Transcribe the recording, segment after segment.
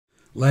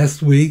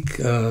Last week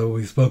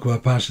we spoke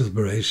about Parshas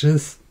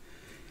Bereshis,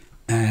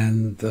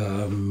 and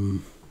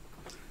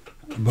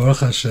Baruch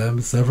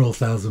Hashem, several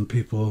thousand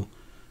people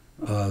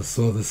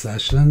saw the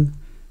session,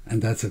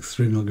 and that's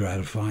extremely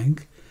gratifying.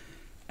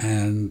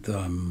 And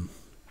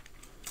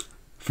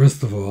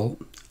first of all,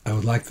 I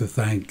would like to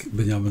thank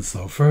Binyamin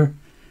Sofer,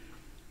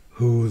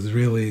 who's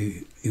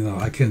really,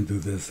 I can't do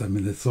this. I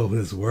mean, it's all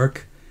his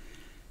work.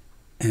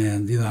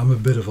 And, I'm a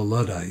bit of a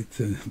Luddite,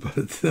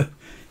 but,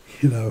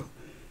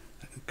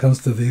 it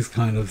comes to these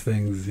kind of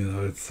things,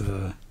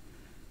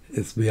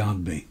 it's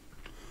beyond me.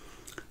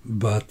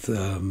 But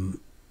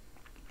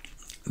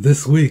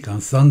this week,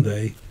 on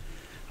Sunday,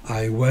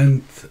 I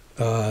went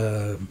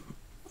to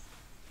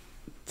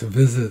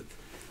visit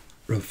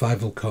Rav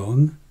Feivel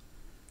Cohen,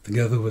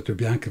 together with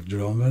Rabbi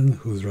Yaakov,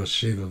 who's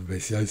Rosh Yeshiva of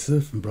Beis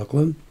Yosef in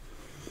Brooklyn.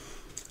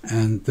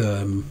 And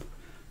Rav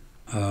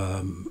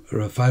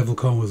Feivel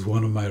Cohen was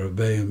one of my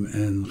Rabbeim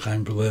in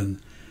Cham,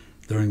 Berlin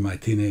during my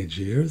teenage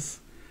years.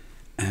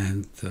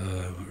 And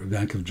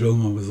Rabbi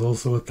Yaakov was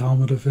also a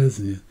Talmud of his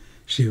in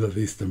Yeshiva of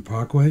Eastern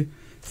Parkway.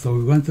 So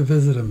we went to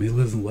visit him. He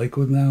lives in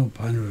Lakewood now,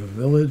 Pine River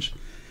Village.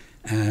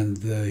 And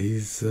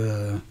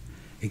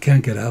he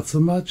can't get out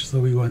so much, so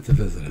we went to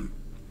visit him.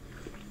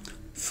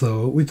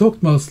 So we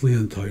talked mostly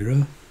in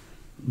Torah,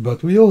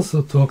 but we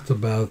also talked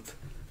about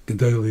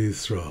Gedolei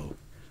Yisrael.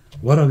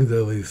 What are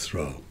Gedolei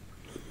Yisrael?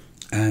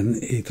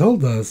 And he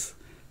told us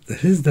that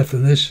his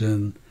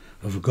definition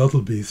of a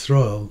Gadol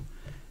B'Yisrael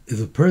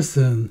is a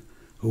person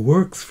who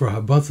works for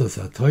Habatzas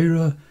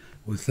HaTorah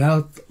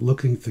without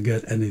looking to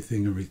get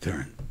anything in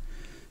return.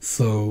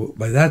 So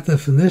by that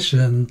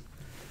definition,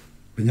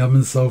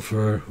 Binyamin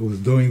Sofer, who is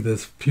doing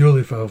this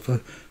purely for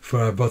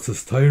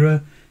Habatzas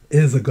Torah,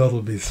 is a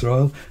Gadol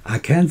B'Yisrael. I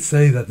can't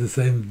say that the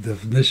same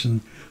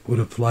definition would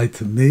apply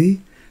to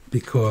me,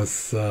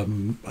 because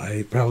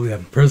I probably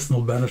have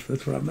personal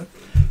benefit from it,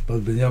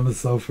 but Binyamin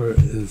Sofer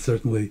is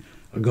certainly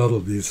a Gadol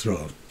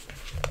B'Yisrael.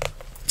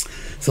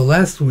 So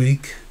last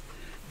week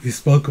we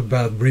spoke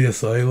about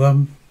Brias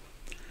Olam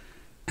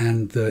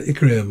and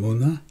Ikrei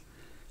Emunah,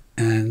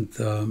 and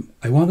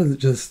I wanted to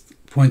just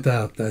point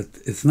out that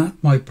it's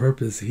not my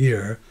purpose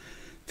here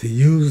to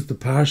use the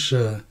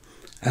Parsha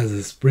as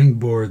a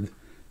springboard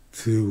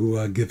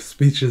to give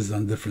speeches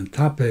on different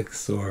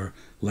topics or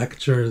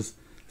lectures.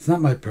 It's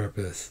not my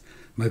purpose.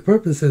 My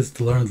purpose is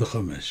to learn the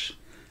Chumash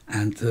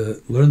and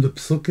to learn the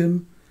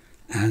Psukim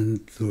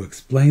and to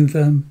explain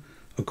them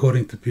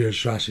according to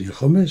Pirush Rashi in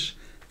Chumash,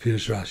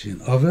 Pirush Rashi in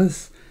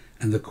Avos,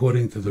 and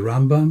according to the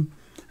Rambam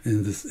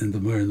in the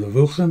Moreh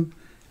Nevuchim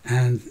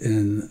and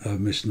in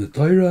Mishnah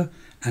Torah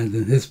and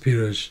in his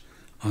Pirush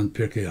on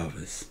Pirkei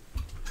Avos.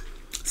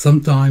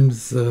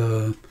 Sometimes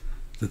the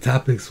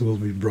topics will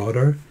be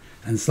broader,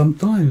 and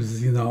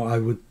sometimes, I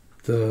would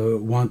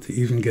want to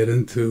even get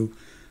into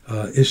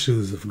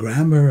issues of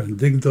grammar and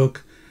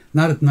digduk,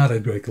 not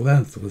at great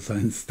length, because I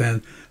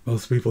understand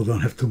most people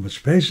don't have too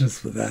much patience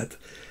for that,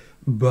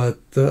 but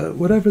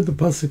whatever the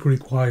pasuk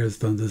requires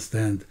to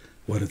understand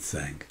what it's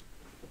saying.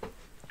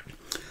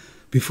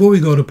 Before we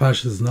go to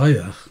Parshas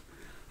Noach,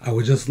 I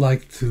would just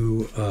like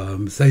to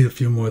say a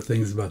few more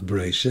things about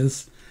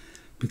Bereshis,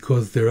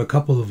 because there are a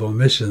couple of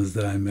omissions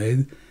that I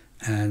made,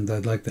 and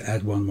I'd like to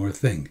add one more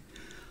thing.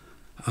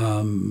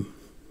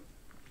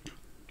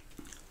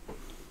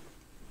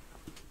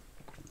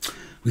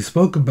 We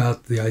spoke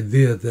about the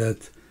idea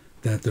that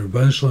the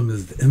Rebbeinu Shalom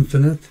is the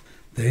infinite,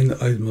 the Ein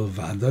Od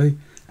Milvadoi,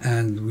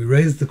 and we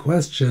raised the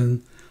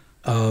question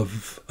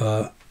of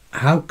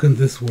how can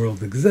this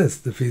world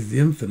exist if he's the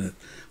infinite?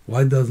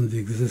 Why doesn't the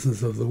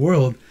existence of the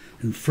world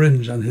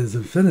infringe on his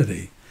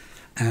infinity?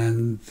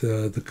 And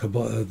the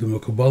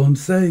Mekubalim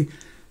say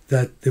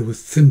that there was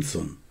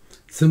Tzimtzum.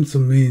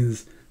 Tzimtzum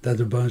means that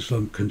the Rebbeinu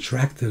Shalom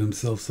contracted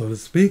himself, so to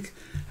speak,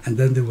 and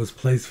then there was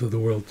place for the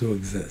world to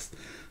exist.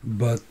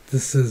 But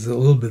this is a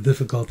little bit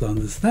difficult to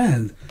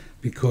understand,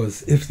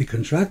 because if he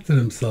contracted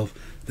himself,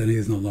 then he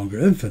is no longer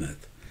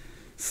infinite.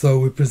 So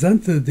we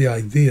presented the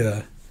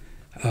idea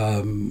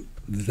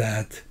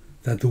that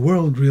the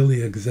world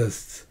really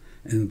exists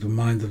in the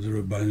mind of the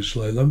Rebbeinu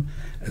Shalom.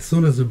 As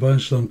soon as the Rebbeinu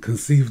Shalom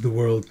conceived the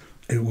world,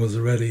 it was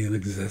already in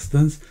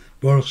existence.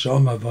 Baruch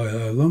Shalom Havai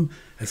Olam.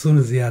 As soon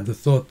as he had the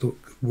thought, the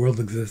world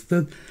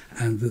existed,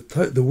 and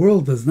the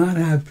world does not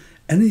have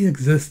any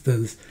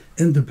existence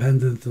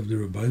independent of the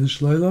Rebbeinu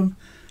Shalom.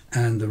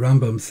 And the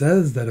Rambam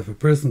says that if a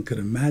person could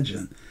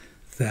imagine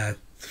that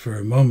for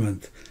a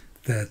moment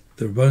that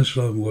the Rebbeinu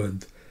Shalom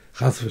would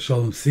Chas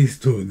v'Shalom cease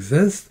to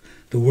exist,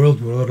 the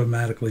world would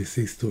automatically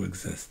cease to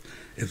exist.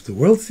 If the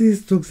world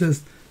ceased to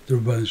exist, the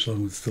Rebbeinu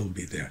Shalom would still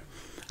be there.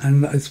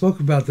 And I spoke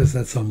about this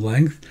at some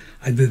length.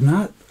 I did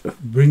not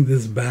bring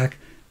this back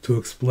to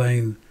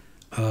explain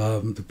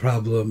the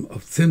problem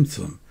of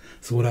Tzimtzum.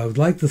 So what I would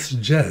like to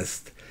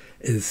suggest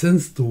is,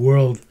 since the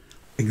world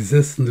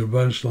exists in the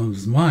Rebbeinu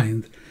Shalom's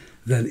mind,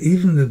 then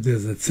even if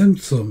there's a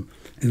Tzimtzum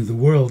in the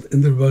world,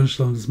 in the Rebbeinu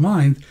Shalom's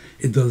mind,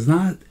 it does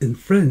not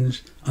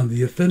infringe on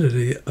the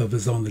affinity of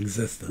his own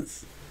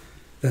existence.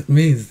 that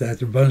means that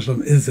Rebbeinu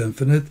Shalom is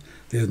infinite,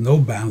 there's no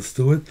bounds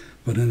to it,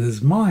 but in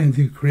his mind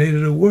he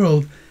created a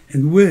world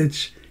in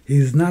which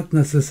he's not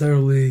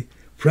necessarily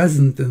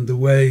present in the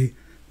way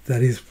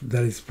that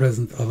he's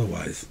present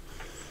otherwise.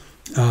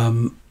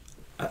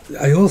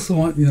 I also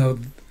want,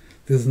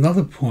 there's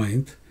another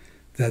point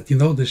that,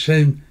 the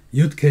Shem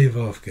Yud-Kei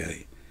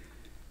Vav-Kei.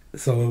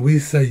 So when we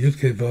say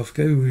Yud-Kei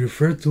Vav-Kei, we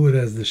refer to it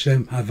as the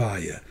Shem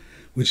Havaya,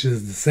 which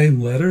is the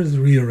same letters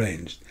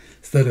rearranged.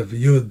 Instead of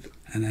Yud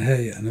and a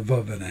Hey and a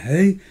Vav and a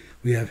Hey,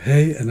 we have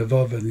Hey and a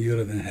Vav and a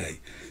Yud and a Hey.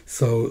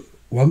 So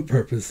one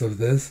purpose of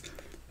this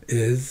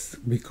is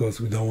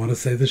because we don't want to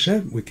say the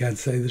Shem. We can't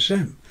say the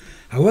Shem.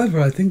 However,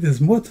 I think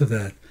there's more to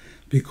that,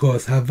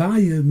 because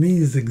Havaya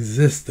means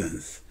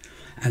existence.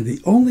 And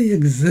the only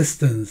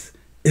existence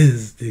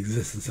is the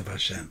existence of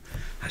Hashem.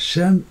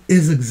 Hashem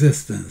is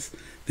existence.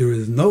 There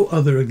is no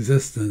other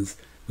existence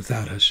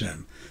without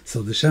Hashem.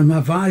 So the Shem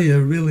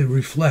Havaya really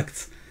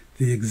reflects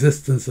the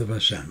existence of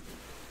Hashem.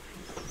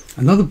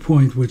 Another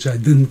point which I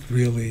didn't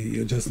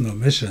really, just an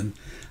omission,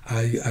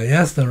 I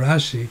asked the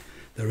Rashi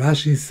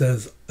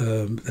says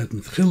that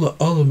Mitchila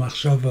Olam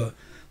Machshava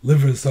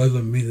Livers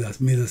Olam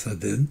Midas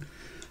Adin.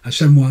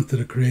 Hashem wanted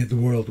to create the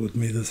world with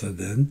Midas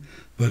Adin,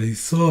 but he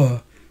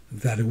saw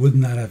that it would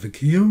not have a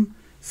kiyum,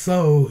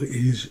 so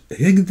he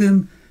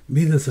higdim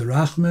Midas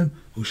Arachmim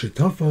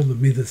Ushetofa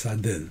Midas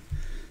Adin.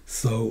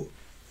 So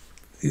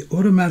the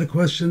automatic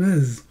question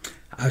is,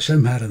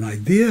 Hashem had an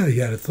idea, he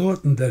had a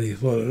thought, and then he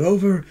thought it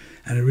over,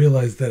 and he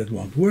realized that it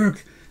won't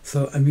work.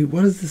 So,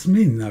 what does this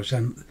mean now,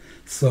 Hashem?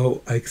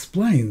 So I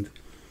explained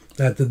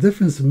that the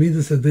difference of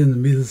Midas Adin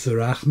and Midas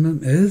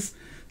Arachmim is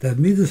that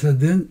Midas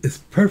Adin is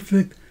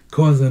perfect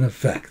cause and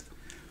effect.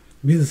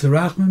 Midas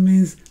Arachmim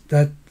means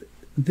that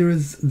there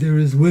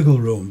is wiggle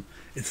room.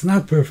 It's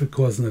not perfect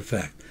cause and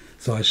effect.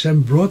 So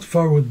Hashem brought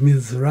forward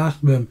Midas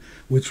Arachmim,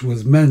 which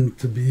was meant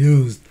to be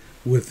used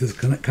with his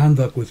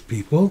conduct with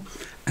people,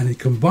 and he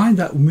combined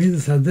that with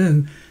Midas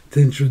Adin to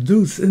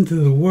introduce into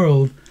the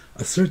world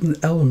a certain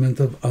element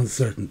of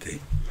uncertainty.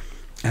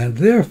 And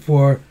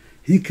therefore,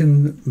 he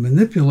can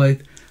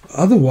manipulate.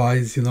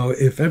 Otherwise,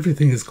 if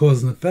everything is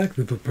cause and effect,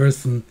 if a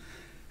person,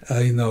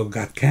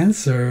 got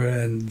cancer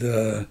and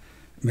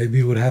maybe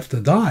he would have to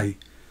die,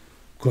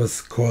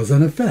 because cause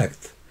and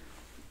effect,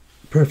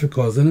 perfect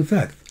cause and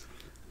effect.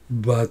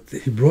 But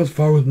he brought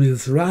forward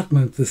Midas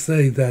Arachmim to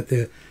say that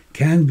there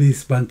can be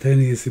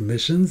spontaneous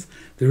emissions,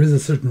 there is a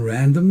certain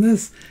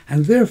randomness,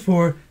 and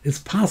therefore it's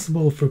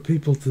possible for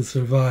people to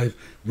survive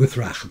with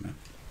Rachmim.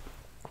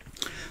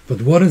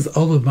 But what does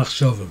Olam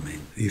Machshava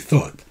mean? He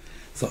thought.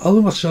 So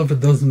Olam Machshava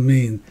doesn't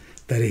mean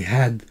that he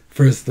had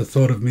first the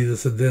thought of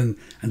Midas Adin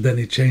and then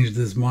he changed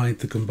his mind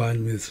to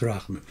combine Midas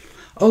Rachmim.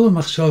 Olam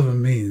Machshava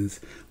means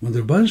when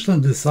the Rebbeinu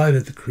Shalom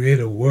decided to create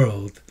a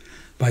world,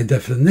 by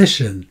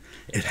definition,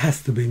 it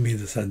has to be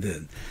Midas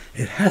Adin.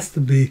 It has to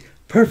be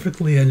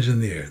perfectly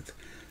engineered.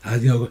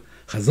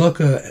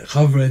 Chazaka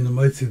Chavre in the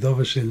Moitzi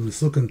Dovashin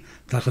Mesukan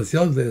Tachas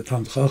Yod, the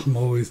Tam Chacham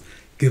always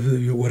give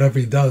you whatever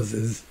he does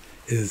is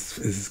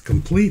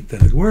complete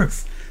and it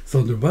works.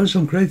 So the Rebbeinu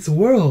Shalom creates a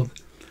world,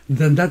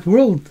 then that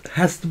world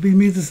has to be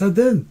Midas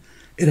Adin.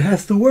 It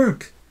has to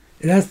work.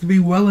 It has to be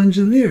well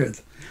engineered.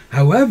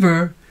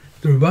 However,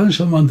 the Rebbeinu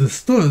Shalom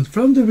understood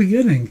from the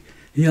beginning.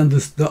 He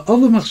understood the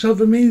Olam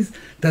Machshava means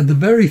that the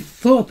very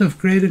thought of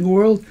creating a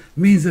world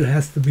means it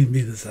has to be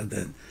Midas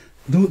Adin.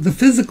 The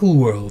physical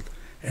world,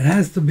 it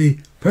has to be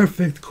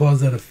perfect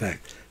cause and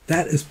effect.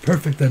 That is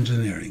perfect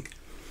engineering.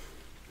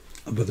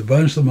 But the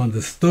Rebbeinu Shalom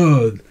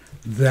understood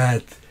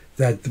that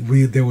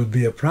there would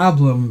be a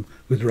problem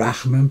with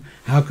Rachmim.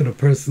 How could a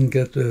person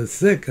get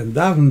sick and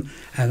daven,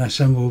 and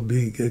Hashem will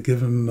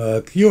give him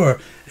a cure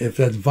if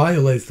that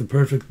violates the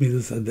perfect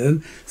Midas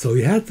Adin? So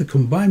he had to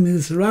combine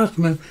Midas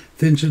Rachmim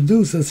to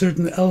introduce a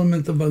certain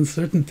element of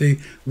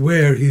uncertainty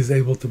where he's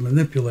able to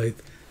manipulate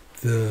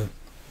the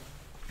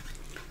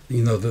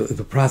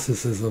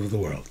processes of the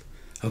world.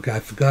 Okay, I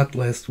forgot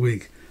last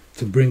week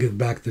to bring it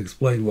back to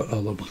explain what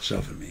Olam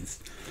Machshava means.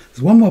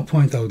 There's one more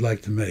point I would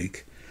like to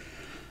make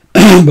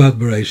about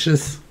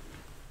Bereshis.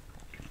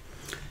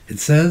 It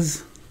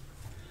says,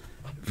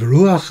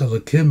 "V'ruach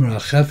Elokim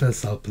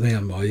rachefes al pnei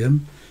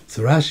hamayim."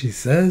 So Rashi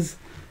says,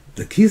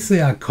 "The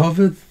Kiseh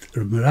Hakavod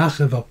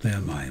merachev al pnei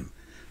hamayim."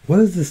 What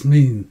does this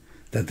mean?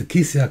 That the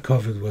Kiseh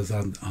Hakavod was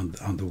on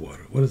the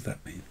water. What does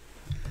that mean?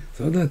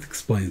 So I'd like to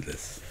explain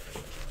this.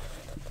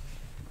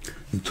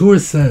 The Torah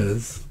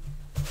says,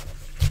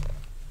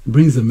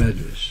 brings a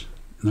medrash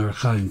in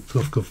Arachaim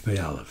Tufkuf Pei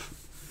Aleph.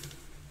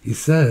 He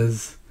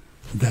says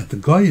that the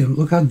Goyim,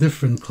 look how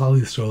different Klal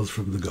Yisrael is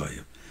from the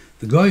Goyim.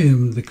 The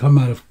Goyim, they come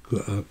out of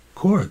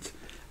court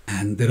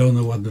and they don't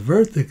know what the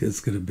verdict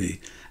is going to be.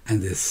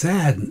 And they're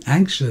sad and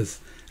anxious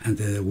and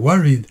they're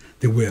worried.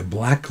 They wear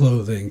black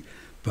clothing.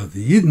 But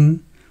the Yidden,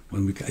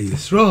 when we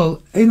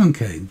Yisrael, Einon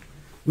Kain,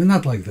 we're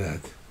not like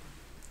that.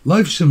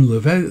 Leivshim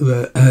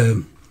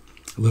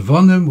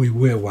Levonim, we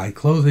wear white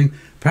clothing.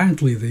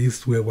 Apparently they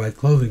used to wear white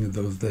clothing in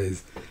those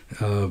days,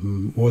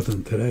 more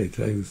than today.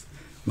 Today was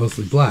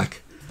mostly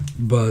black.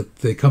 but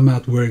they come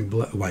out wearing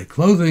white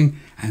clothing,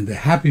 and they're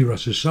happy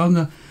Rosh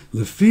Hashanah.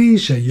 Lefi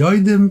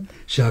sheyodim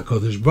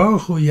sheHaKadosh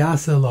Baruch Hu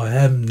yaseh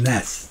lohem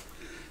nes.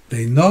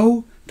 They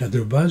know that the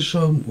Rebbeinu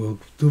Shalom will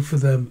do for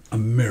them a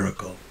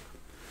miracle.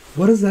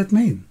 What does that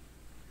mean?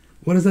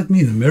 What does that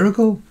mean? A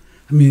miracle?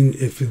 I mean,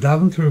 if you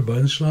daven to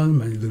Rebbeinu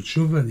Shalom and you do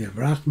tshuva and you have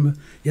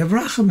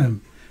rachamim.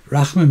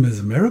 Rachamim is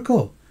a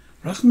miracle.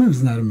 Rachamim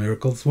is not a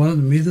miracle. It's one of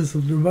the midas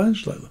of the Rebbeinu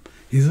Shalom.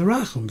 He's a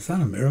racham. It's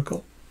not a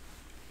miracle.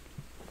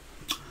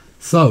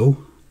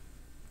 So,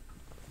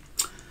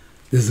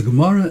 there's a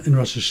Gemara in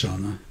Rosh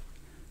Hashanah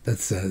that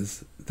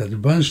says that the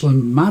Rebbeinu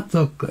Shalom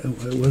mata,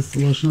 what's the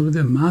lashon over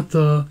there?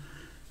 Mata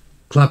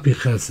klapi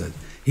chesed.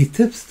 He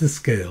tips the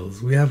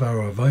scales. We have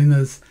our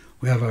avainas,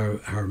 we have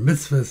our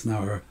mitzvahs and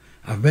our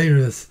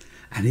aveiros,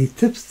 and he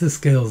tips the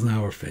scales in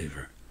our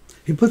favor.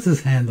 He puts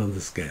his hand on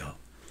the scale.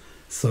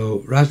 So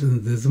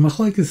there's a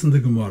machlokes in the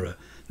Gemara.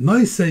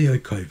 Noisei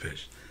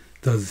yoikovish.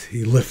 Does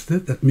he lift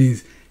it? That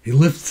means he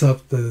lifts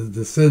up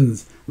the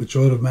sins, which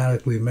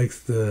automatically makes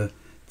the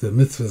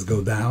mitzvahs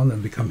go down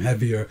and become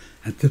heavier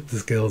and tip the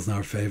scales in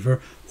our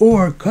favor.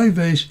 Or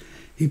kovesh,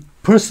 he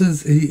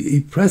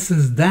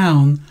presses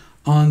down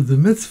on the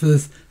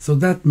mitzvahs, so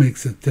that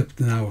makes it tipped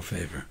in our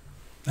favor.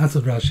 That's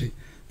what Rashi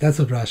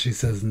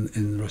says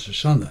in Rosh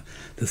Hashanah.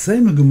 The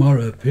same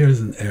Gemara appears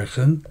in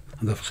Erchen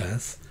on the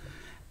Ches,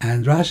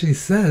 and Rashi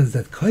says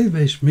that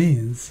kovesh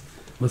means,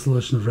 what's the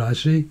lashon of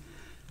Rashi?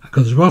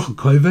 HaKadosh Baruch Hu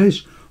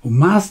kovesh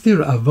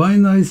umastir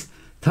avonos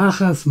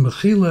tachas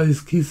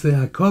mechilos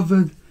Kiseh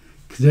Hakavod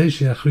k'dei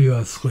she'achriyu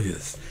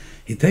haschuyos.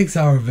 He takes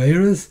our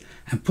aveiros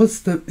and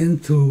puts them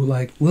into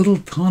like little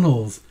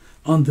tunnels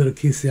under the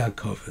Kiseh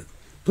Hakavod.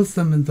 Puts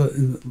them in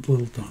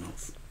little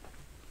tunnels.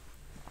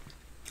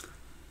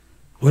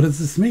 What does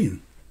this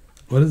mean?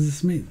 What does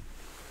this mean?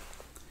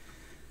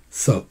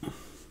 So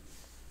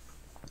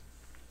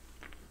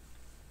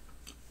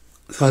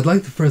I'd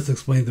like to first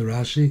explain the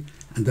Rashi,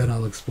 and then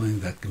I'll explain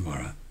that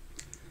Gemara.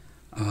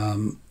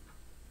 The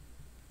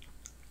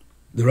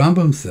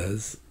Rambam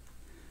says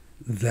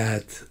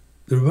that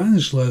the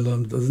Rebbeinu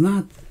Shalom does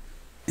not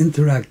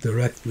interact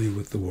directly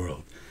with the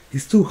world.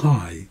 He's too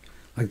high.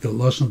 Like the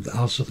lashon of the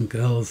Alshach and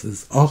Kaels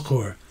is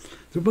achor.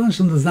 The Rebbeinu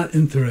Shalom does not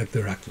interact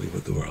directly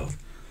with the world.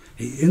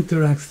 He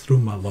interacts through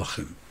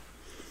malachim.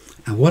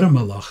 And what are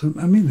malachim?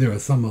 I mean, there are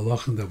some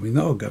malachim that we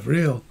know,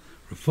 Gabriel,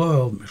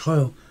 Raphael,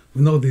 Michael,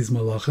 we know these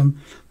malachim,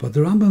 but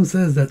the Rambam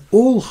says that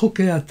all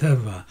chukei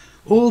ateva,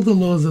 all the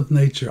laws of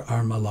nature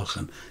are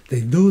malachim.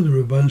 They do the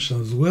Rebbeinu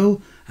Shalom's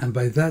will, and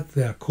by that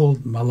they are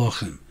called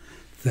malachim.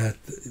 That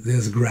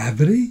there's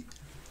gravity.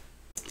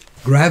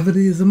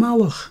 Gravity is a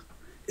malach.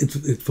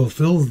 It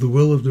fulfills the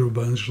will of the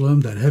Rebbeinu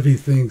Shalom that heavy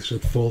things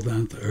should fall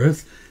down to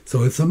earth,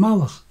 so it's a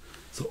malach.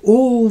 So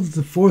all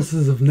the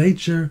forces of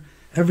nature,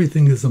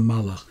 everything is a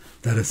malach.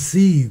 That a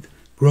seed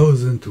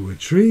grows into a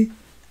tree,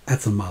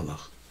 that's a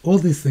malach. All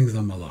these things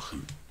are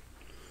malachim.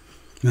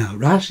 Now,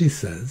 Rashi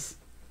says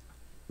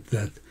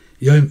that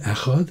Yom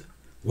Echad,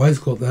 why is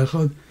it called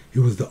Echad? He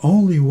was the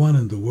only one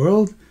in the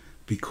world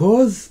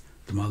because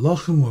the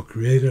malachim were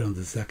created on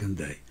the second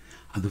day.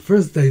 On the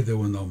first day, there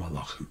were no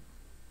malachim.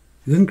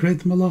 He didn't create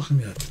the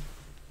malachim yet.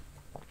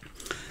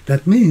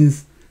 That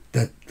means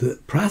that the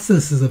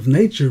processes of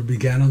nature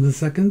began on the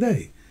second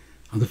day.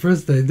 On the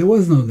first day, there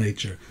was no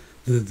nature.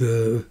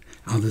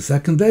 On the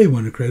second day,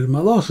 when it created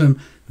malachim,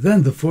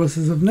 then the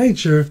forces of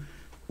nature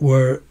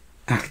were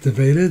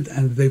activated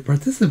and they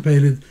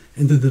participated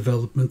in the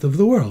development of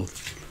the world.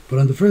 But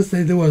on the first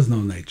day, there was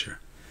no nature.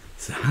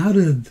 So how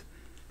did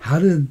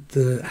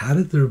the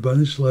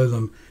Rebbeinu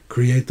Shalom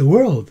create the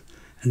world?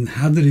 And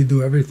how did he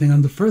do everything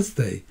on the first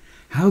day?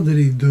 How did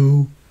he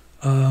do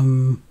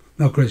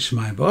create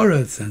Shemayim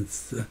Ba'aretz, and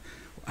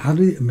how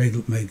did he made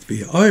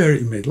via oil?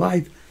 He made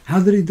light. How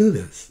did he do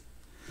this?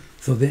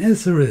 So the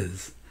answer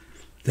is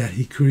that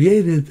he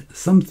created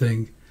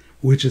something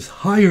which is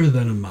higher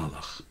than a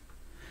malach.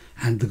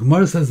 And the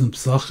Gemara says in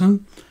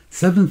Pesachim,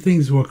 7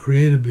 things were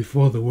created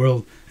before the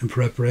world in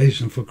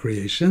preparation for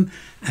creation,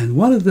 and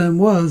one of them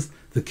was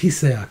the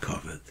Kiseh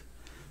Hakavod.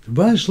 The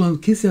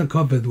Kiseh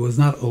Hakavod was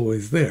not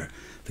always there.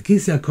 The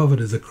Kiseh Hakavod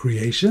is a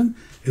creation.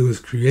 It was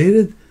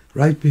created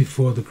right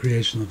before the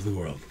creation of the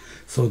world.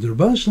 So the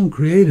Rebbeinu Shalom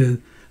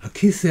created a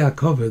Kiseh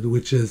Hakavod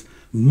which is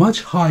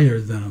much higher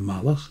than a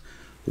malach,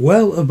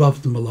 well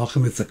above the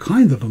malachim. It's a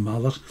kind of a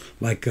malach,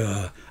 like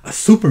a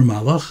super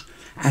malach,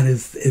 and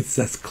it's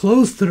as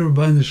close to the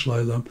Rebbeinu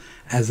Shalom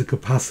as it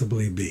could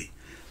possibly be.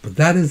 But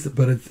it's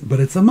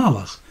a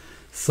malach,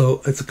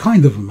 so it's a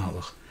kind of a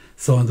malach.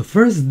 So on the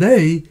first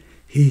day,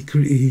 he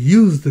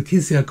used the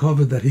Kiseh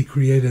Hakavod that he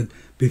created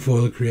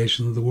before the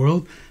creation of the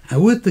world,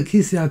 and with the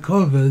Kiseh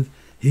Hakavod,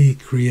 he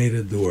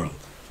created the world.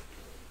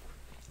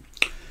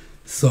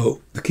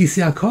 So the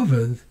Kiseh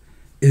Hakavod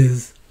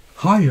is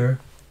higher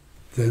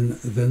than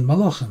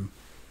malachim.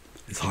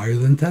 It's higher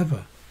than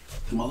teva.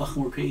 The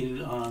malachim were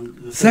created on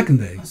the second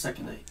day.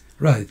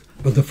 Right.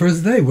 But the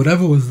first day,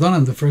 whatever was done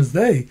on the first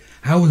day,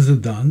 how was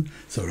it done?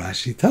 So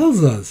Rashi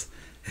tells us.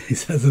 He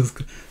says it was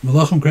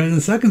malachim created on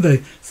the second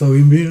day. So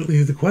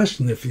immediately the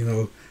question, if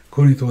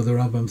according to what the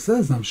Rambam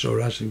says, and I'm sure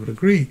Rashi would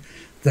agree,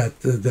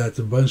 that the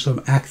Rebbeinu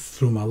Shalom acts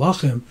through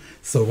Malachim.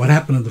 So what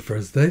happened on the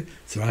first day?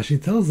 So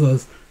Rashi tells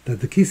us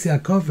that the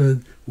Kiseh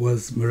Hakavod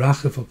was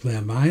merachef al plei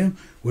hamayim.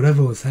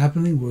 Whatever was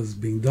happening was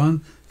being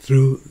done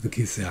through the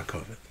Kiseh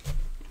Hakavod.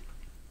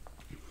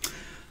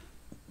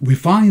 We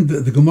find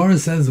that the Gemara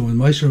says that when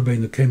Moshe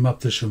Rabbeinu came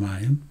up to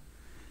Shemayim,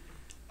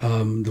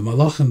 the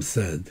Malachim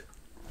said,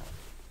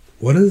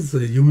 "What is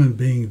a human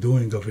being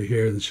doing over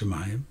here in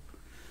Shemayim?"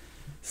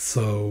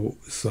 So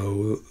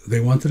they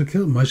wanted to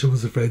kill him. Moshe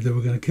was afraid they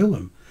were going to kill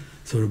him.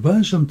 So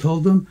Rabbi Shem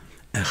told him,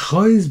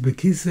 "Echoiz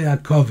b'Kiseh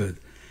Hakavod."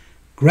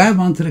 Grab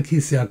onto the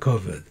Kiseh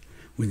Hakavod.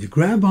 When you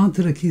grab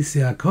onto the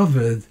Kiseh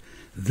Hakavod,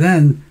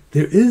 then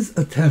there is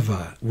a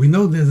teva. We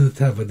know there's a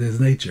teva. There's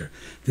nature.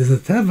 There's a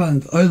teva in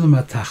the Olam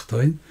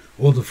HaTachton,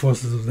 all the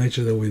forces of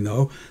nature that we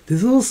know.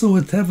 There's also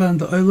a teva in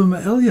the Olam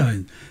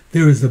HaElyon.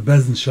 There is the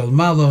Bezdin Shel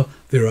Malach.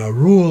 There are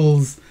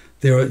rules.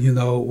 There are,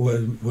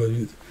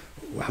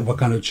 what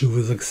kind of tshuva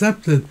is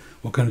accepted,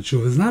 what kind of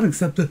tshuva is not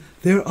accepted.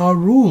 There are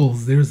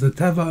rules. There's the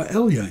teva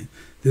Elyon.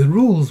 The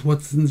rules.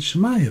 What's in the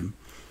Shemayim.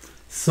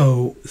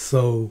 So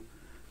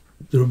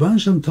the Rebbeinu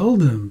Shem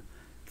told him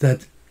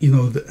that,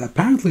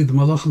 apparently the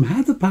Malachim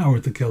had the power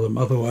to kill him.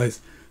 Otherwise,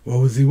 what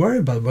was he worried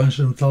about? Rebbeinu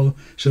Shem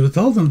should have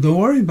told him, don't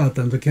worry about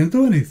them. They can't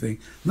do anything.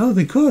 No,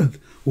 they could.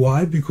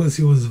 Why? Because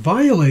he was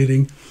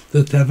violating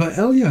the Teva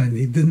Elyon.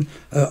 He didn't.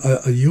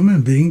 A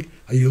human being,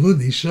 a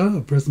Yulud Isha,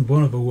 a person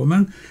born of a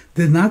woman,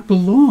 did not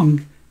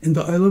belong in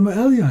the Olam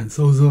Elyon.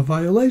 So it was a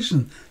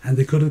violation, and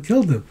they could have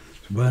killed him.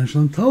 Rebbeinu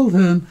Shem told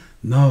him,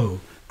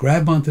 no.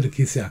 Grab onto the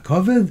Kiseh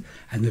Hakavod,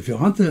 and if you're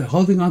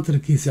holding onto the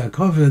Kiseh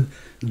Hakavod,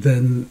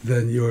 then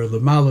you're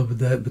Lamala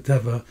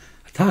b'Teva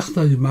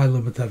Tachta, you're Ma'ala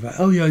b'Teva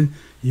Elyon.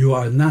 You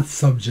are not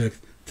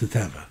subject to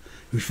Teva.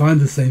 We find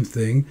the same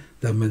thing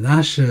that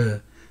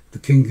Menashe, the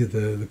king of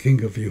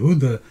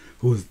Yehuda,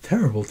 who was a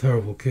terrible,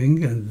 terrible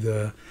king, and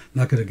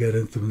not going to get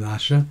into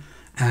Menashe,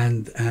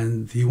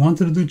 and he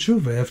wanted to do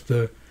tshuva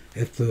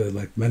after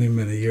like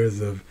many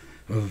years of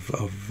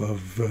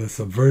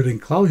subverting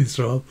Klal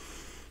Yisrael.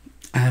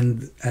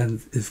 And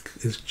his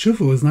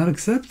tshuva was not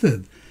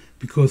accepted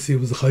because he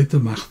was a chayta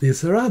machdi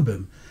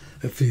yisarabim.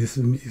 If you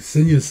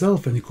sin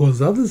yourself and you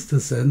cause others to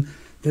sin,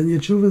 then your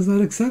tshuva is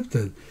not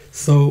accepted.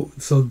 So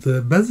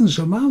the Bezdin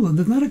Shemala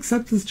did not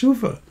accept his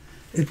tshuva.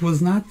 It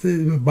was not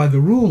by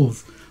the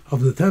rules of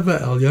the Teva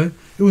Elyon.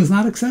 It was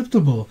not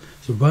acceptable.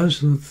 So the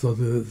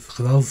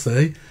Chazal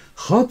say,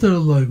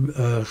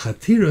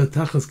 chatira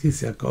tachas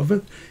Kiseh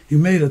Hakavod. He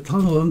made a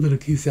tunnel under the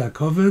Kiseh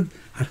Hakavod.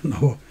 I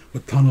don't know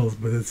what tunnels,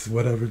 but it's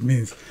whatever it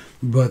means.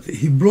 But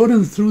he brought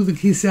him through the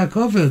Kiseh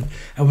Hakavod,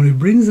 and when he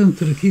brings him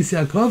to the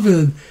Kiseh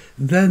Hakavod,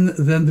 then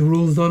the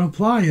rules don't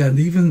apply, and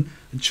even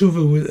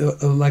tshuva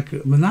like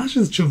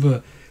Menashe's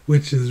tshuva,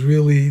 which is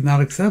really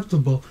not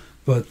acceptable.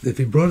 But if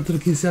he brought it to the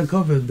Kiseh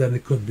Hakavod, then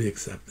it could be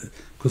accepted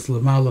because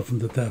lamala from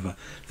the teva.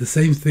 The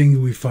same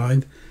thing we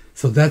find.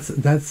 So that's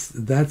what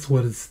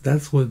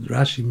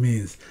Rashi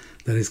means.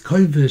 That is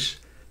kovish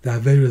the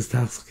averis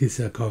tachs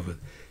Kiseh Hakavod.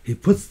 He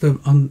puts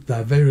them on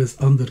the averis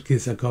under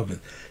Kiseh Hakavod.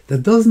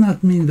 That does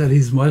not mean that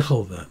he's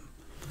moichel them.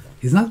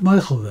 He's not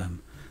moichel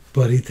them,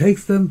 but he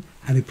takes them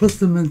and he puts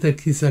them into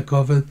Kiseh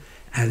Hakavod,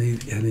 and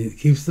he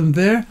keeps them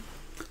there,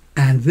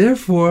 and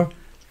therefore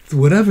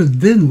whatever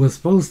din was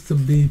supposed to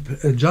be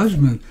a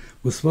judgment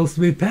was supposed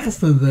to be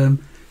passed on them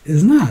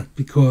is not,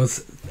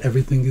 because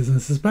everything is in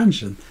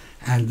suspension,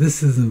 and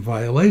this is in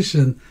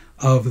violation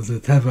of the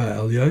Teva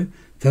Elyon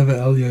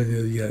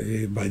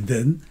by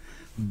din.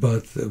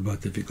 But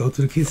if you go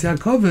to the Kiseh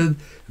Hakavod,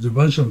 if the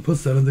Rebbeinu Shalom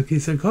puts that on the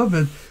Kiseh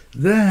Hakavod,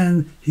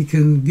 then he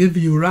can give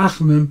you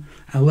rachmim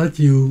and let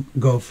you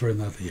go for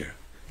another year.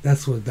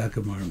 That's what that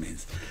Gemara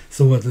means.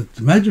 So what the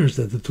measures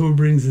that the Torah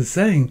brings is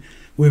saying,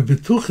 we're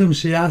betuchim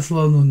sheyas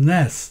lanu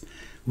nes.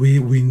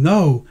 We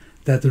know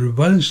that the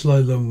Rebbeinu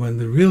Shalom, when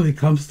it really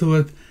comes to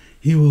it,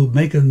 he will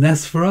make a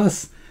nes for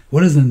us.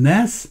 What is a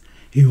nes?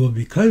 He will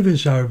be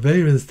kovish our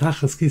averis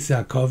tachas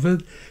Kiseh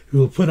Hakavod. He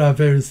will put our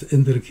averis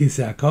into the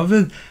Kiseh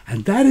Hakavod,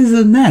 and that is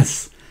a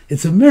nes.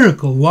 It's a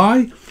miracle.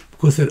 Why?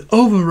 Because it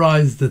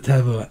overrides the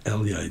Teva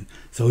Elyon.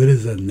 So it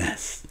is a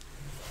nes.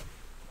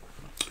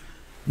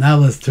 Now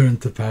let's turn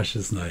to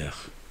Parshas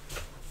Noach.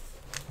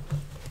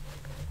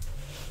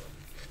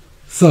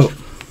 So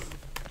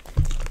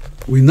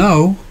we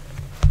know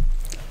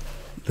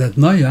that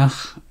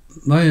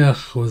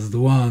Noach was the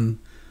one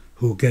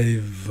who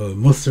gave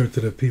Musar to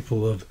the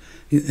people of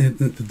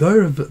the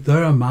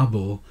Dora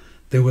Mabul.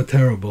 They were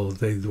terrible.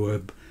 There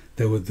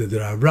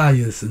are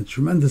rayas and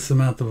tremendous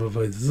amount of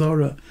Avodah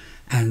Zarah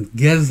and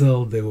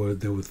Gezel. They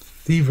were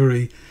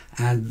thievery,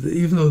 and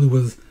even though there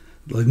was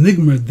like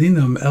Nigmer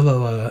Dinam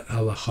Elal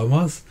Ala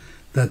Chamas,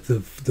 that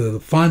the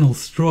final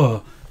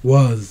straw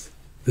was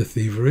the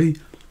thievery,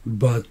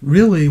 but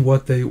really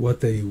what they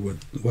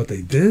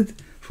did,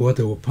 for what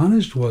they were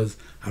punished, was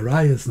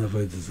harayas and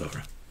Avodah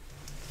Zarah.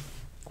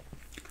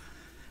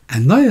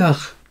 And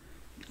Noach,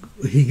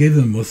 he gave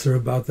them Musar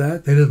about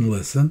that. They didn't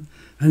listen,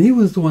 and he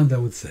was the one that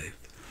was saved.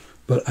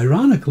 But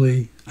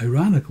ironically,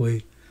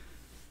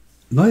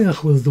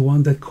 Noach was the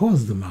one that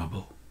caused the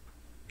Mabul.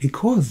 He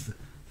caused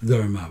the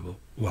Mabul.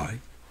 Why?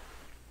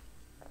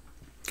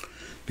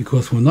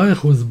 Because when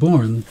Noach was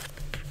born,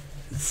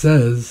 it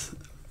says,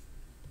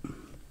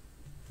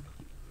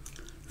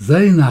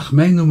 Zay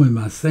nachmeinu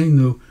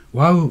mimaseinu.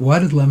 Why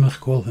did Lamech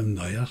call him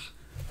Noach?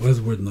 What does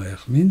the word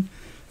Noach mean?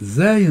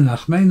 Zay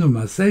nachmeinu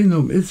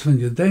maseinu mitzvah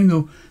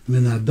yedenu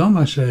min Adam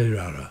asher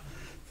irara.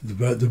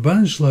 The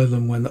Ban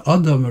Shloim, when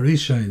Adam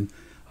Arishain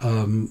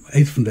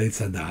ate from the Eitz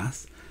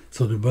Hadas,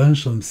 so the Ban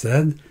Shloim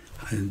said,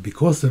 and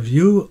because of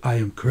you, I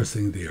am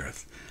cursing the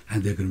earth.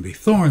 And there are going to be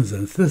thorns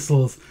and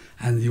thistles,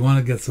 and you want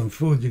to get some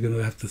food, you're going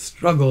to have to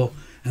struggle,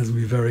 and it's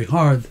going to be very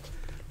hard.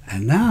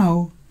 And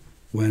now,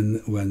 when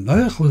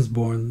Noach was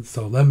born,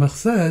 so Lamech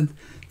said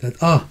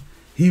that,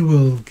 he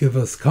will give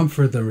us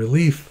comfort and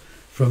relief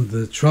from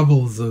the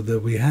troubles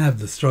that we have,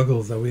 the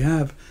struggles that we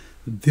have,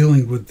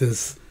 dealing with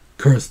this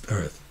cursed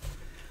earth.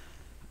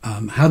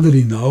 How did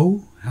he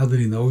know? How did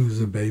he know he was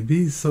a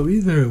baby? So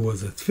either it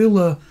was a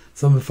tefillah,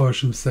 some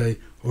Mefarshim say,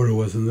 or it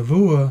was a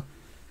nevuah,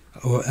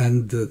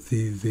 and the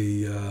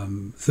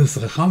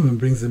Cham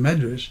brings a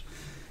medrash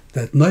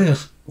that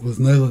Noach was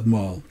Noilad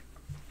Mal.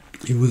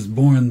 He was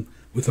born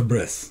with a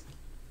bris.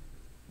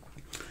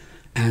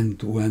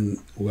 And when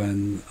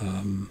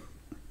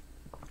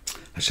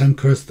Hashem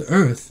cursed the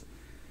earth,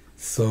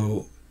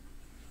 so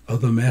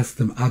Adam asked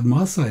him, Ad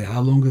Masai,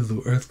 how long is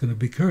the earth going to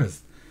be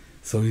cursed?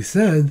 So he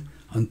said,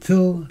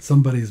 until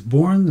somebody's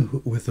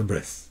born with a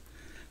bris.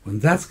 When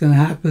that's going to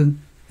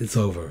happen, it's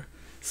over.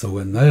 So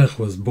when Noach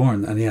was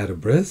born and he had a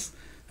bris,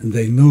 and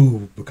they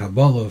knew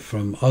Kabbalah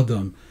from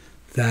Adam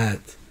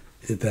that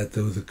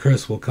the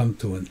curse will come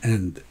to an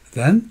end,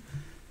 then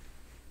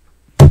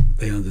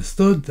they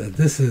understood that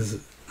this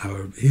is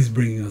he's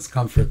bringing us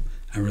comfort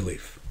and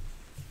relief.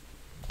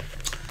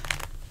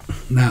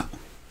 Now,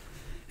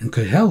 in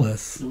Koheles,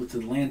 so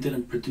the land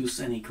didn't produce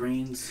any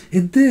grains.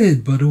 It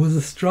did, but it was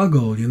a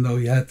struggle. You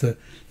had to,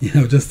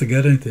 just to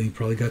get anything, you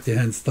probably got your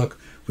hand stuck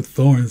with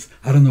thorns.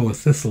 I don't know what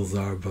thistles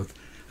are, but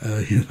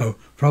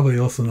probably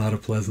also not a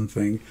pleasant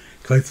thing.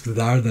 Kites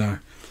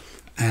v'dardar,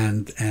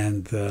 and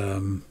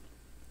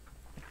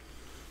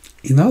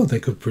they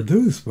could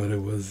produce, but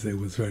it was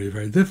very,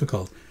 very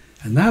difficult.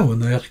 And now when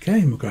Noach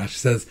came, Rashi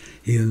says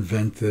he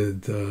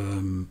invented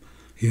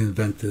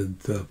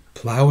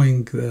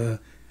plowing.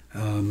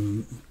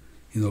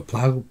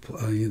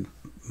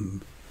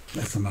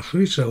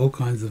 All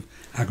kinds of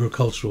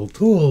agricultural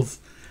tools,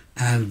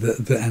 and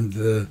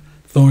the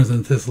thorns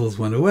and thistles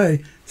went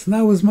away. So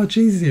now it was much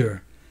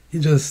easier. You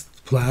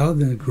just plowed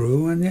and it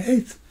grew and you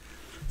ate.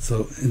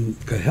 So in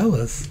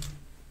Koheles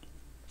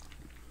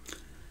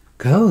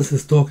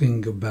is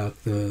talking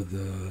about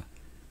the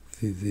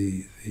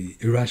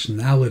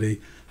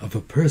irrationality of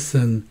a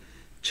person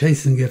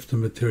chasing after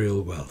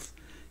material wealth.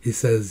 He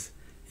says,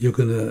 you're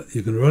gonna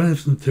run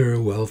after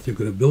material wealth, you're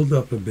gonna build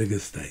up a big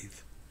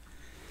estate,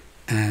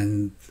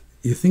 and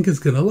you think it's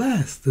gonna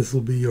last. This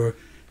will be your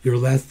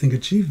lasting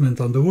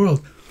achievement on the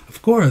world.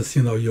 Of course,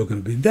 you're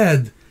gonna be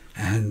dead,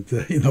 and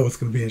it's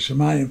gonna be in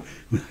Shemayim.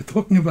 We're not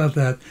talking about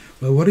that.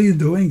 But what are you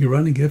doing? You're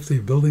running after,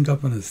 you're building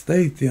up an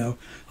estate, a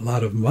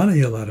lot of money,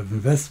 a lot of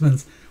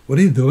investments. What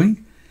are you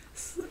doing?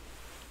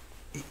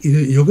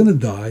 You're gonna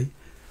die.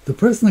 The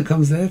person that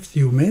comes after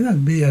you may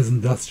not be as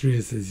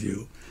industrious as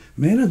you,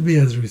 may not be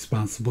as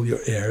responsible,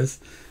 your heirs,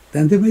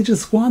 then they may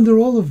just squander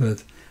all of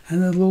it,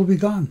 and it'll all be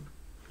gone.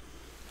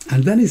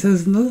 And then he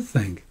says another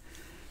thing.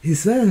 He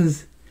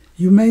says,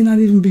 you may not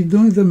even be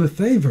doing them a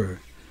favor,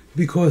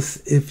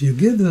 because if you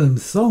give them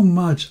so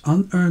much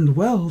unearned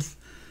wealth,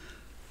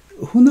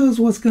 who knows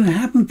what's going to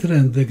happen to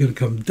them? They're going to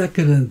become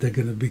decadent, they're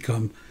going to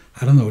become,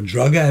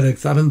 drug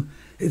addicts.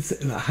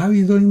 How are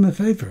you doing them a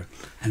favor?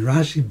 And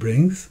Rashi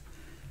brings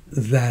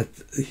that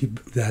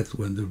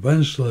when the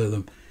Rebbeinu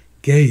Shalom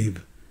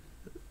gave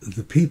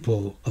the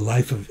people a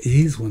life of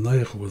ease when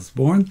Noach was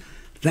born,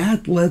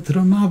 that led to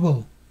the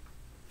Mabul.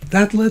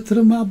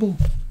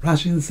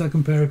 Rashi in the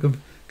second parak of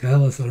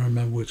Koheles, I don't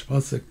remember which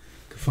pasuk,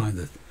 could find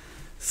it.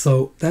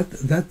 So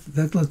that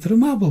led to the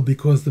Mabul,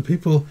 because the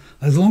people,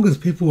 as long as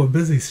people were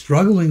busy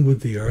struggling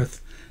with the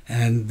earth,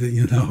 and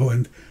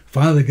and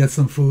finally get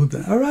some food,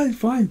 all right,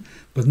 fine.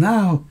 But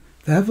now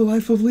they have a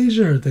life of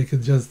leisure. They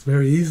could just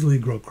very easily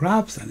grow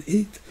crops and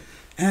eat,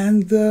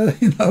 and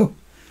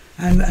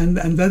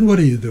And then what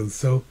do you do?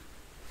 So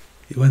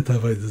he went to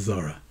Avodah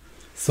Zarah.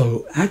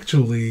 So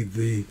actually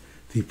the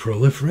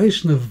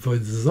proliferation of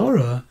Avodah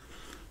Zarah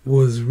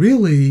was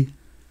really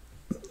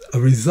a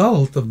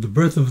result of the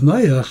birth of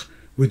Noach,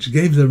 which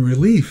gave them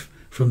relief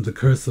from the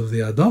curse of the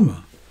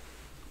Adama.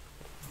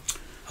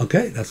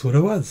 Okay, that's what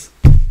it was.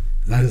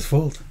 Not his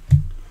fault.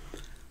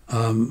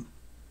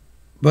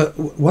 But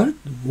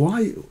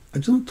why, I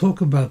don't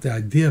talk about the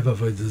idea of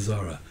Avodah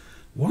Zarah.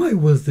 Why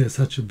was there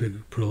such a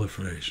big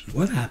proliferation?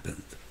 What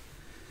happened?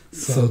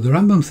 So the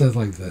Rambam says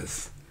like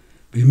this: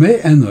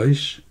 B'mei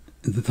Enosh,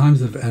 in the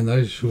times of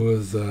Enosh, who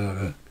was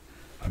a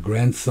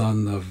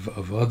grandson of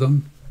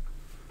Adam,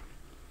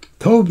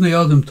 Tov Bnei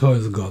Adam Torah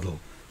Gadol.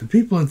 The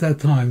people at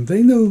that time,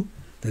 they knew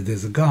that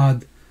there's a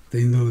God,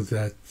 They knew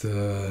that,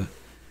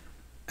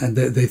 and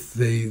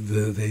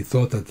they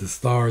thought that the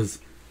stars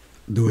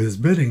do his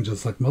bidding,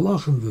 just like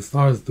Malachim, the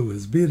stars do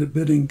his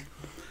bidding.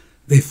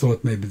 They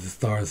thought maybe the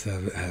stars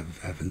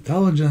have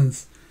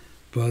intelligence,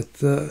 but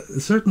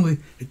certainly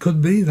it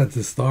could be that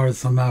the stars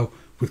somehow,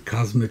 with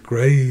cosmic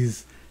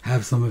rays,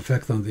 have some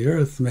effect on the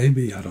earth.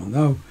 Maybe, I don't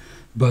know.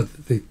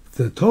 But the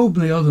Tov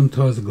Bnei Adam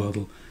Torah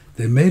Gadol,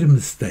 they made a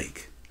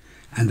mistake,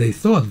 and they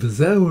thought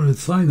V'zeu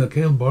Ritzayin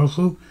Hakel Baruch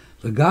Hu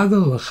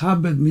L'Gadol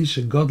L'Chabed Mi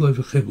Shegodloi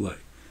V'Chibloi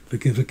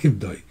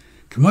V'Kibdoi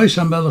K'moi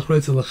Shamelech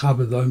Reitzel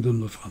L'Chabed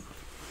Oimdum L'Fanav.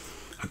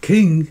 A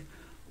king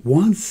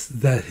wants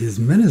that his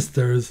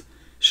ministers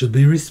should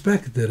be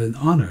respected and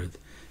honored.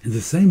 In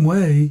the same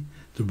way,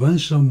 the Rebbeinu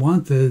Shalom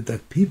wanted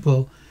that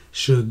people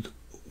should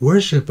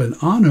worship and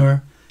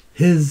honor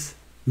his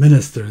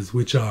ministers,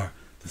 which are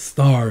the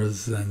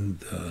stars and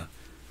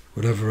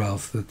whatever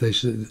else that they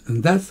should.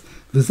 And that's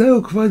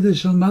V'zeu Kvodei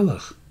Shel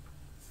Malach.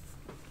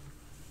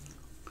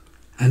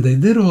 And they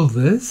did all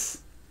this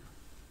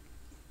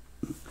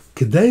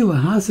Kedei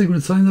Lahasig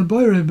Ritzayin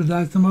Haboirei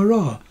B'daktam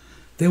Hara.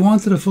 They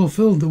wanted to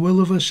fulfill the will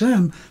of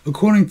Hashem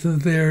according to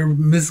their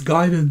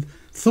misguided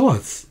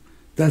thoughts.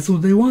 That's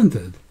what they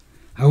wanted.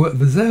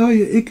 However,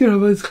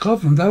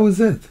 that was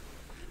it.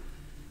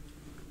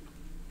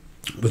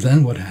 But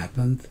then what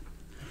happened?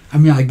 I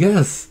mean, I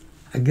guess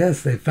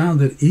they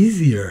found it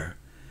easier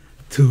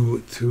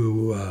to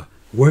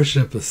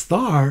worship a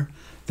star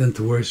than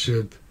to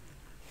worship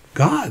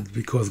God,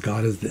 because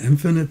God is the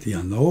infinite, the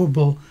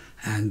unknowable,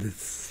 and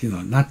it's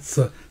not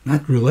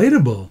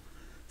relatable.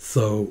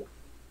 So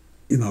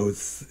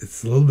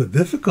it's a little bit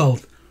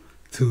difficult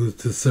to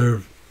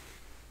serve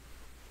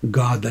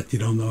God that you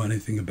don't know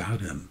anything about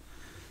him.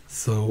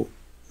 So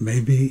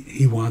maybe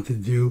he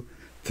wanted you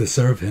to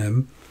serve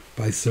him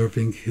by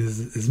serving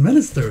his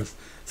ministers.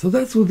 So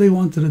that's what they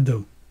wanted to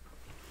do.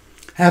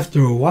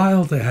 After a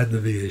while, they had the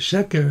V'yeh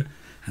Sheker,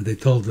 and they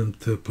told them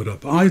to put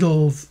up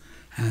idols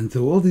and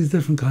do all these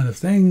different kind of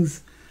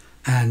things.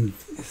 And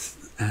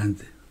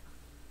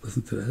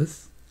listen to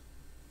this.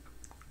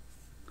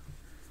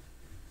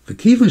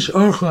 After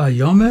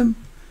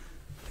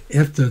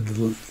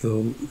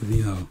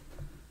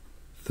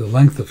the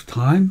length of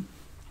time,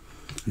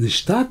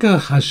 Nishtaka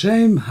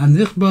Hashem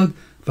Hanichbad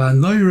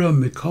V'Anoira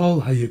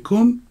Mikol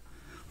Hayikum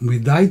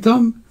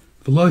Midaitam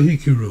V'Lo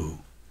Hikiru.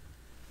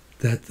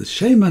 That the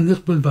Shem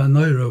Hanichbad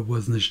V'Anoira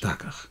was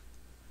Nishtakach.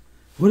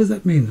 What does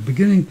that mean? In the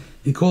beginning,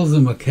 he calls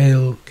him a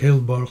Kael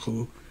Baruch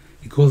Hu.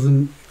 He calls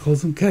him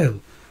Kael.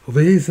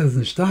 Over here he says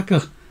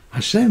Nishtakach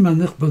Hashem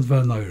Hanichbad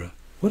V'Anoira.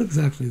 What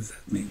exactly does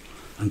that mean?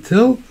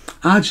 Until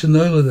Ad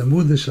Shenoilad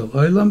Amudah Shel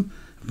Olam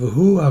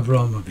V'Hu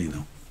Avraham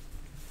Avinu.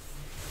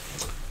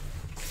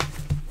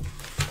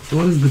 So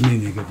what is the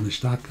meaning of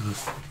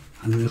Nishtachas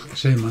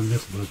Hashem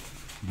Hanichbad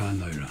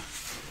V'Anoira?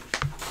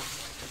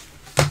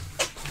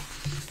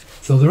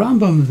 So the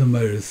Rambam in the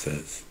Meir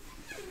says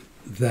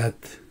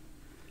that,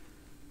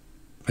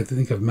 I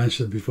think I've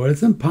mentioned before,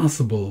 it's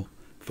impossible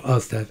for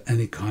us to have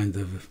any kind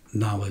of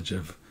knowledge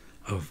of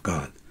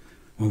God.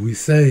 When we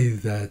say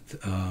that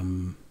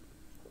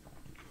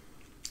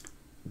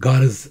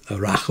God is a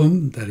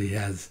Rachum, that he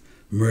has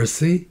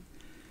mercy,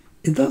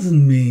 it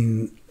doesn't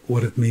mean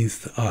what it means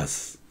to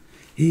us.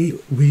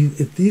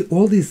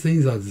 All these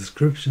things are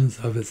descriptions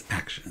of his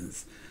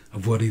actions,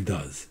 of what he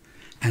does.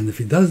 And if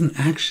he does an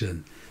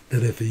action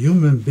that if a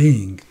human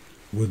being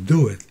would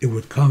do it, it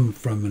would come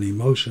from an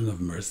emotion of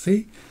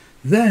mercy,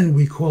 then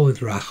we call it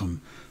Rachum.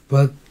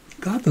 But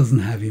God doesn't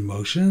have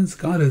emotions.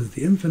 God is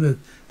the infinite,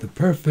 the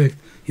perfect.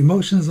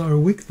 Emotions are a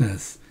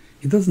weakness.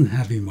 He doesn't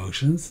have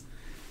emotions.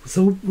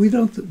 So we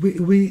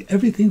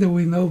everything that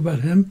we know about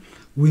him,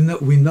 we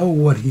know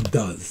what he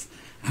does,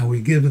 and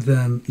we give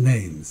them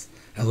names.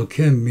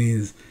 Elokim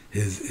means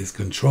his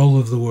control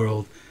of the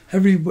world.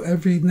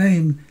 Every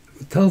name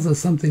tells us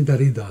something that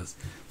he does.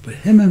 But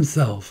him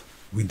himself,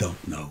 we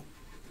don't know.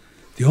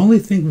 The only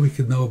thing we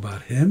can know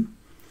about him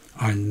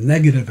are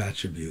negative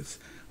attributes.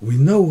 We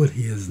know what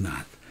he is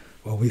not.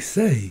 Well, we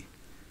say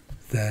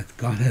that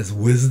God has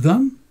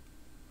wisdom.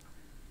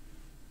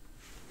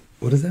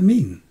 What does that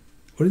mean?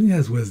 What do you mean he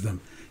has wisdom?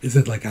 Is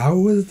it like our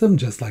wisdom,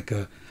 just like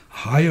a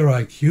higher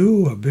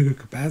IQ, a bigger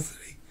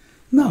capacity?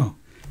 No.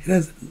 It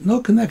has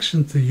no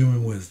connection to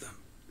human wisdom.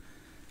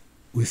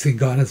 We say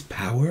God has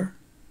power.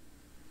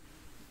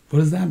 What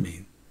does that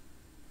mean?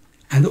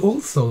 And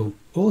also,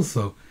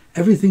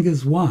 everything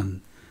is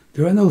one.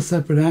 There are no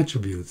separate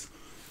attributes.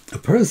 A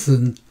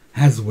person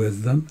has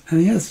wisdom and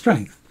he has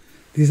strength.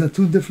 These are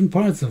two different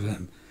parts of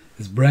him.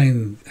 His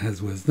brain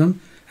has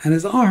wisdom and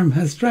his arm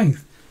has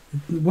strength.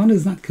 One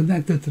is not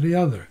connected to the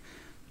other.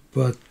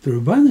 But the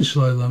Rebbeinu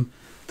Shalom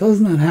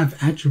does not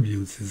have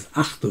attributes. It's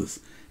achdus.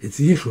 It's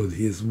yichud.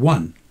 He is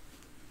one.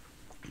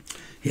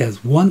 He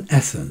has one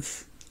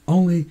essence.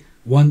 Only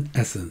one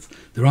essence.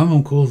 The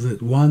Rambam calls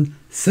it one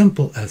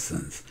simple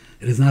essence.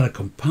 It is not a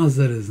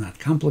composite. It is not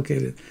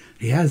complicated.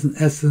 He has an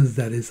essence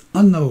that is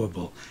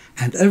unknowable.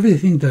 And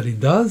everything that he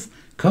does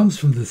comes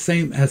from the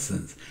same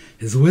essence.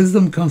 His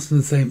wisdom comes from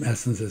the same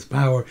essence as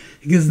power.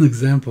 He gives an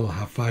example of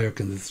how fire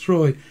can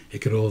destroy. It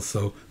could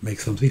also make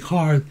something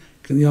hard.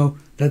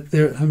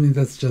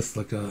 That's just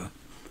like a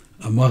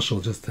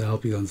muscle, just to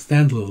help you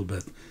understand a little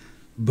bit.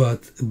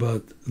 But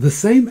the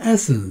same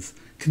essence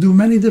can do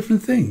many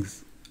different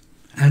things,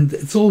 and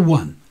it's all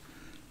one.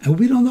 And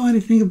we don't know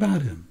anything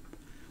about him.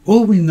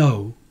 All we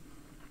know,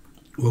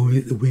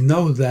 we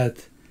know that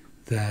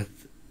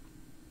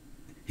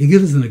he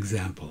gives an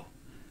example.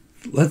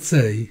 Let's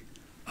say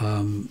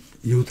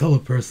you tell a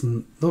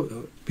person,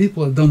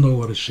 people don't know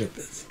what a ship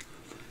is.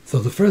 So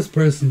the first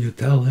person, you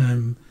tell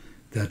him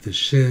that the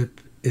ship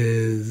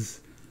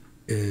is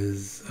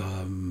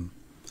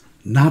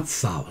not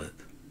solid.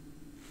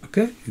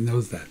 Okay, he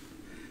knows that.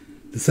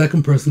 The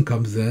second person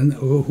comes in,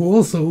 who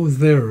also was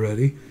there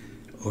already,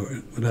 or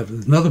whatever.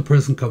 Another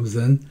person comes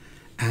in,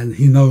 and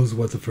he knows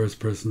what the first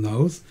person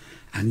knows,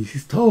 and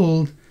he's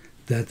told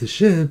that the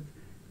ship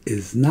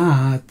is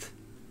not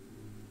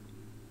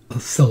a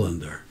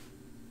cylinder.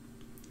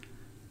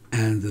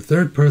 And the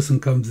third person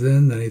comes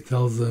in, and he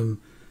tells him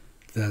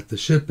that the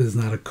ship is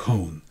not a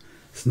cone.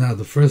 So now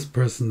the first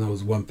person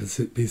knows one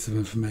piece of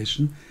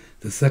information,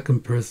 the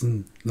second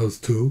person knows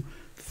two,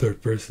 the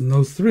third person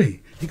knows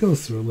three. He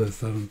goes through a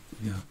list,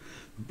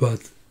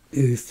 but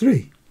it is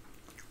three.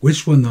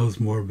 Which one knows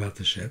more about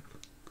the ship?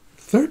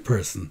 The third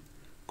person,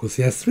 because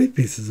he has three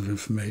pieces of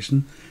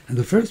information, and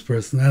the first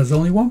person has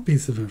only one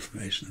piece of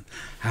information.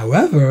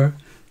 However,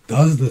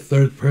 does the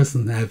third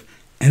person have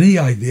any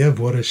idea of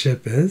what a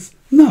ship is?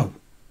 No.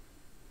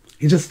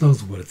 He just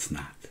knows what it's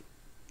not.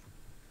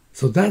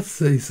 So that's,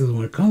 he says,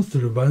 when it comes to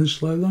Rabbi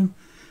Shalom,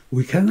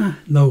 we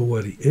cannot know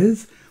what he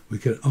is, we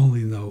can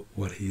only know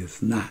what he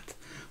is not.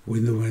 We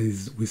know when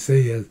we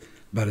say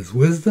about his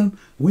wisdom,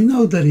 we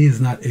know that he is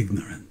not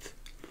ignorant.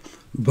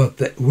 But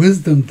the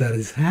wisdom that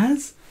he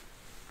has,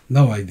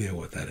 no idea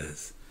what that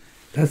is.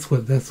 That's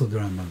what the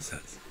Reinman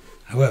says.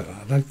 However,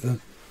 I'd like to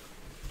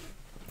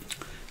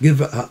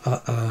give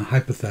a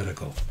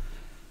hypothetical.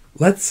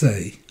 Let's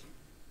say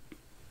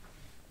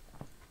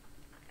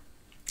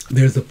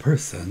there's a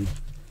person,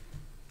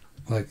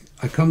 like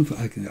I come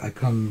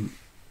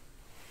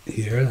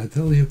here and I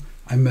tell you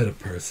I met a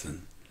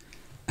person,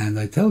 and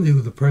I tell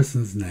you the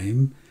person's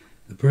name.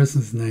 The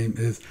person's name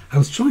is, I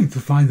was trying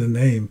to find a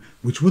name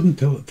which wouldn't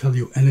tell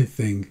you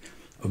anything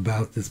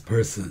about this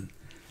person.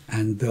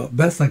 And the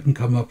best I can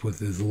come up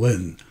with is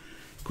Lynn.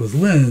 Because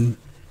Lynn,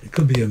 it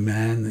could be a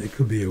man, it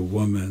could be a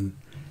woman,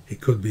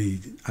 it could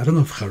be, I don't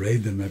know if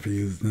Haredim ever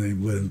used the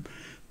name Lynn,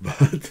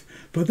 but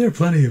there are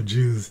plenty of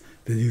Jews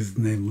that use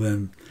the name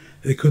Lynn.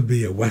 It could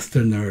be a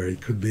Westerner,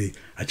 it could be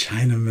a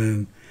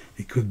Chinaman,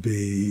 it could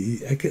be,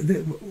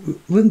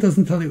 Lynn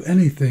doesn't tell you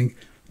anything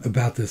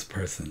about this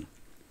person.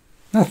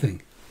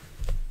 Nothing.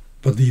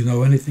 But do you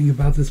know anything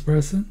about this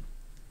person?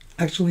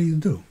 Actually, you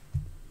do.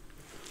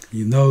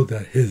 You know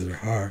that his or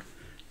her,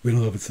 we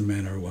don't know if it's a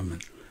man or a woman,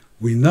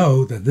 we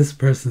know that this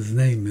person's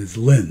name is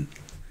Lynn.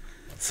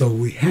 So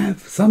we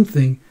have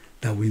something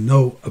that we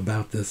know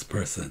about this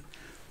person.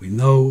 We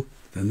know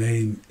the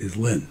name is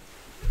Lynn.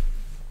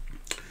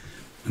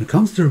 When it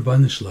comes to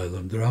Rabbi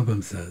Shalom, the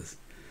Rambam says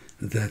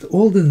that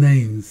all the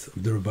names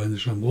of the Rabbi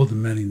Shalom, all the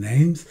many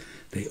names,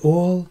 they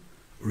all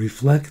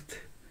reflect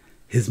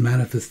his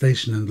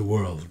manifestation in the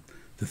world,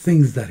 the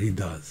things that he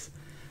does.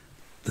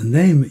 The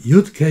name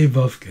Yud-Kei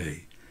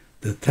Vav-Kei,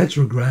 the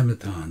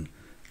tetragrammaton,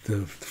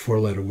 the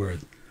four-letter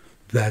word,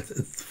 that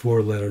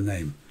four-letter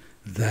name,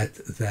 that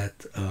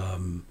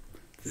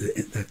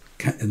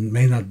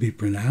may not be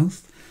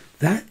pronounced,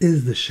 that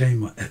is the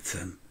Shema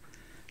Etzem.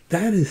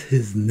 That is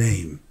his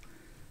name.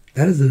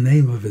 That is the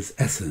name of his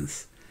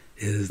essence.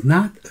 It is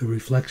not a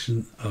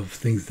reflection of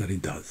things that he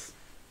does.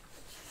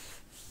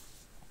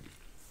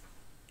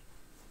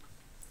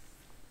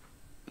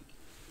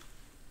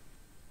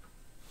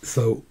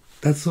 So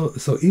that's all.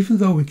 So even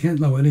though we can't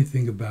know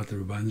anything about the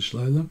Rabbi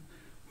Shalom,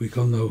 we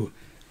can't know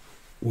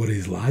what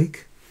he's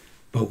like,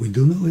 but we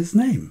do know his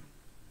name.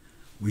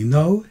 We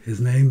know his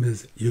name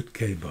is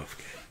Yud-Kei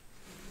Vav-Kei.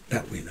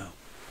 That we know.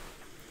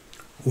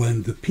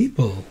 When the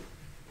people,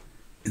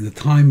 in the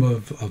time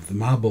of the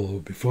Mabul, or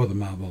before the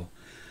Mabul,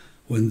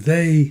 when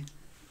they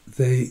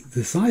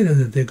decided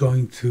that they're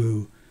going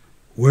to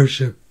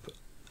worship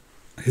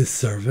his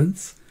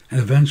servants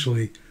and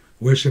eventually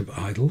worship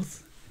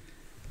idols,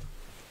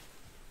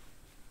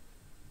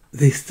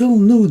 they still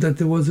knew that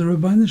there was a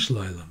Rabbi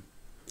Shalom,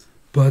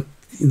 but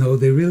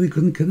they really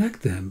couldn't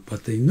connect to him.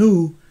 But they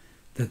knew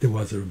that there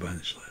was a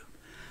Rabbi Shalom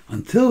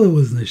until it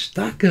was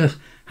Nishtakach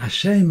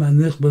Hashem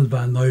Anichbad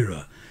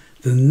V'Anoira.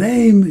 The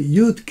name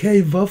Yud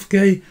Kei Vav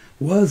Kei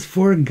was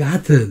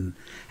forgotten,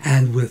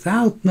 and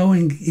without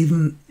knowing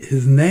even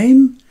his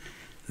name,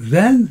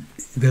 then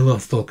they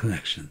lost all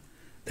connection.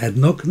 They had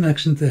no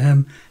connection to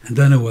him, and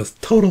then it was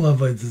total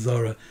Avodah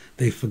Zarah.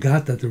 They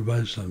forgot that the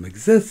Rabbi Shalom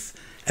exists.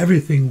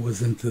 Everything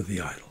was into the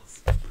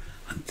idols.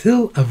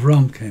 Until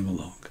Avraham came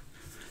along.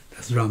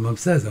 That's what Rambam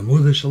says,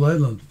 Amudah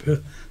Shalaylam,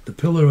 the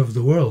pillar of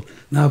the world.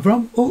 Now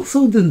Avraham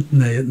also didn't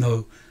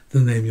know the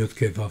name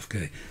Yud-Kei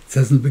Vav-Kei. It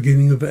says in the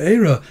beginning of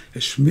Ve'era,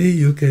 Shmi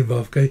Yud-Kei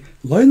Vav-Kei,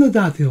 Lo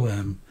Nodati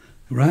Lehem,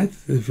 right?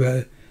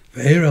 Ve'era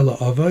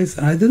la'avos,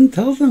 and I didn't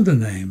tell them the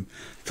name.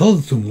 I told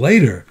it to them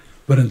later,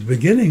 but in the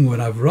beginning, when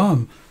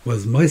Avraham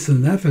was Moisei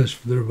Nefesh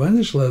for the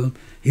Rebbeinu Shalom,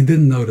 he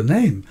didn't know the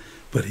name.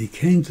 But he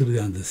came to the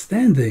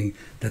understanding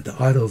that the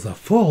idols are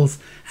false,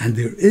 and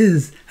there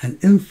is an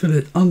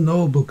infinite,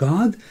 unknowable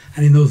God,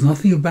 and he knows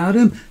nothing about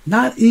him,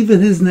 not even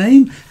his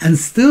name, and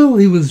still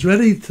he was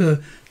ready to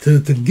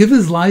give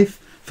his life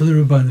for the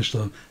Rebbeinu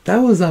Shalom. That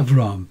was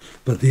Avraham.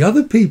 But the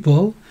other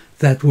people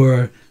that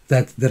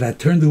had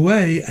turned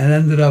away and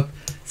ended up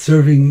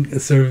serving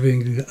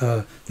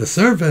the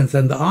servants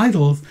and the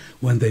idols,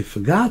 when they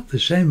forgot the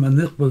Shem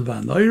Anichbod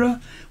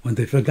V'Anoira, when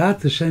they forgot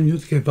the Shem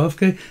Yud-Kei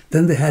Vav-Kei,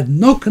 then they had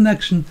no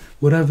connection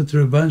whatever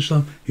to Rebbeinu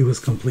Shalom. He was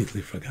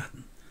completely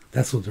forgotten.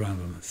 That's what the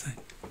Reinman is saying.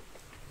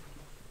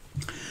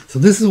 So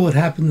this is what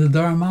happened to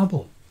Zarah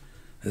Mabul.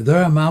 The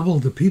Zarah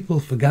Mabul, the people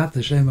forgot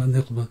the Shem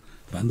Anichbod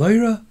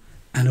V'Anoira,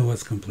 and it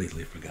was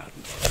completely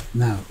forgotten.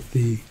 Now,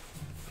 the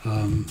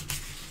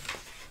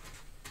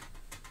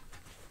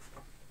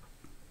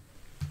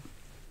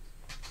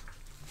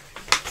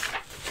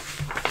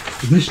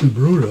Mishnah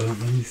Brura,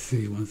 let me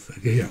see one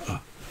second. Here,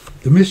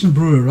 the Mishnah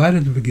Brura, right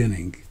at the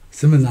beginning,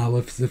 Siman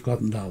Aleph, Zivkot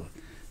and Dalet,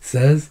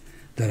 says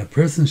that a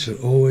person should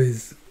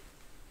always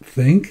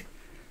think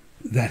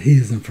that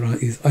he's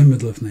Omed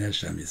Lefnei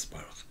Hashem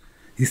Yisbarach.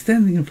 He's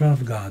standing in front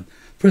of God.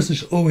 A person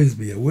should always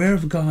be aware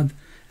of God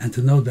and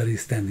to know that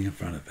he's standing in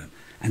front of him.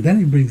 And then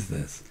he brings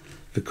this.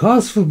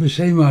 Because for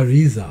B'Shem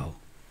Arizal,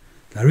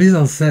 the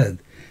Arizal said,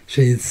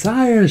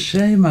 Sheyitzayir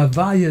Shem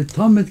Avaya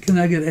Tomet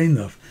Keneged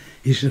Einov.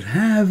 He should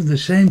have the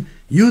Shem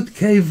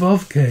Yud-Kei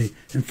Vav-Kei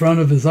in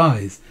front of his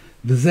eyes.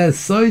 V'zeh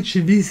Soit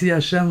Shivisi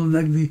Hashem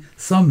L'Negdi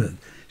Samid.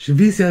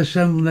 Shivisi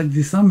Hashem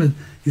L'Negdi Samid,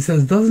 he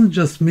says, doesn't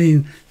just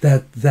mean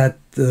that the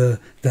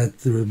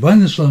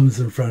Rebbeinu Shalom is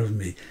in front of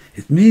me.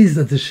 It means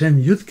that the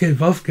Shem Yud-Kei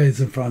Vav-Kei is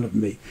in front of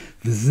me.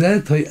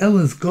 V'zeh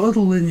Toyeles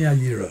Godel In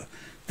Yira.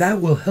 That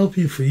will help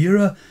you for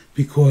Yira,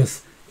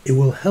 because it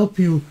will help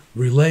you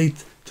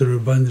relate to the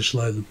Rebbeinu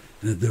Shalom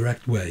in a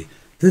direct way.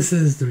 This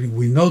is,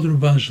 we know the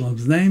Rebbeinu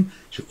Shalom's name,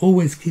 should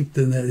always keep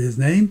his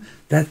name.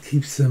 That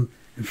keeps him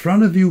in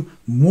front of you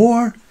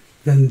more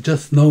than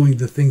just knowing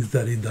the things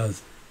that he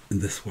does in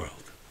this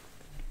world.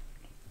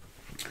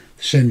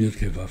 Shem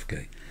Yud-Kei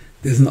Vav-Kei.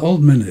 There's an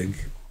old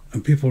minig,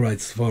 and people write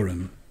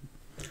Sforim,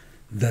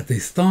 that they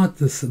start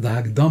the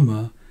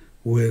Hagdama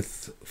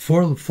with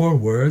four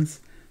words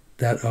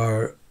that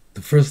are,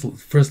 the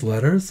first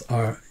letters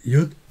are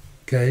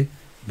Yud-Kei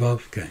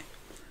Vav-Kei.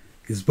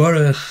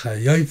 Yisbarach,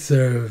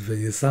 Yotzer,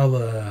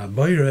 Yisala,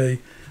 Haboirei,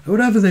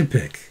 whatever they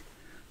pick.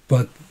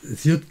 But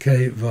it's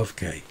Yud-Kei,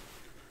 Vav-Kei.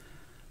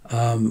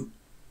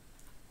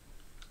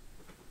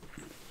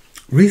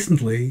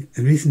 Recently,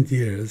 in recent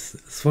years,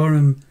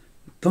 Sforim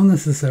don't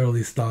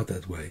necessarily start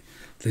that way.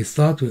 They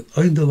start with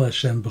Oidel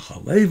Hashem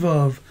B'chal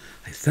Levav,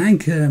 I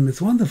thank him,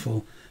 it's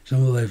wonderful,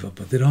 Hashem Levav,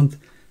 but they don't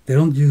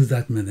use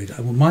that minig.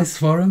 With my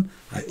Sforim,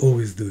 I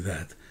always do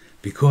that,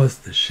 because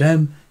the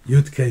Shem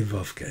Yud-Kei,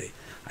 Vav-Kei.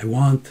 I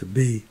want to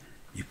be,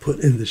 you put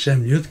in the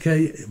Shem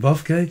Yud-Kei,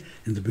 Vav-Kei,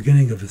 in the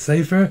beginning of a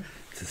Sefer,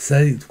 to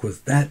say,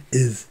 because that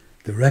is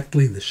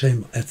directly the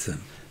Shem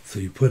Etzem. So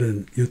you put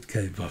in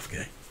Yud-Kei,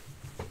 Vav-Kei.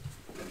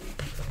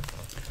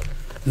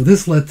 And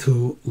this led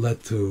to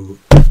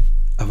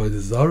Avodah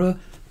Zarah,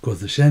 because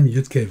the Shem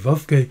Yud-Kei,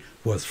 Vav-Kei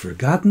was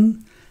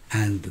forgotten,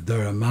 and the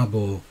Zarah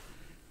Mabul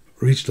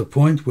reached a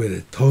point where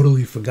they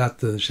totally forgot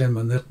the Shem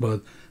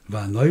Anichbod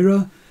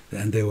V'Anoira,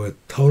 and they were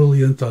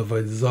totally into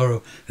Avodah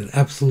Zarah, had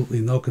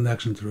absolutely no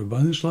connection to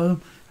Rebbeinu Shalom,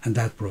 and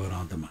that brought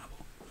on the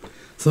Mabul.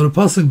 So the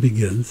pasuk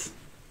begins,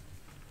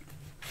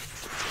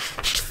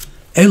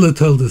 Ela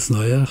told us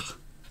Noach,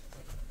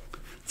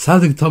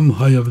 Tzadik Tom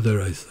Hoyav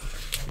Deraisa.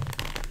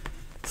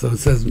 So it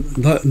says,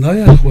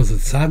 Noach was a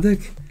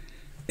tzaddik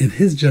in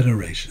his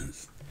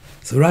generations.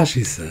 So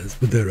Rashi says,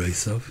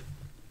 B'Deraisa,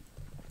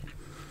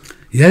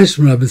 Yesh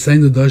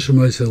M'Rabbeinu Doshim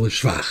Moisei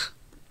L'Shvach.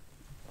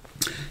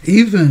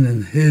 Even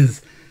in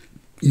his,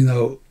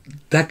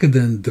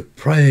 decadent,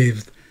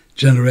 depraved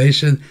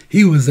generation,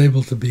 he was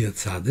able to be a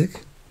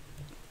tzaddik.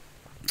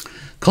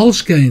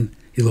 Kolshkein,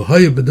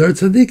 Ilohoya B'Der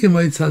Tzaddikim,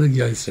 Oy Tzaddik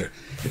Yoser.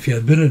 If he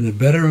had been in a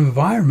better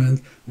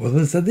environment with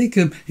the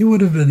tzaddikim, he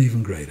would have been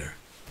even greater.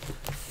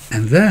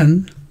 And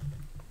then,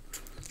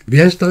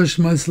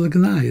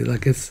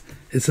 like it's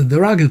a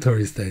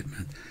derogatory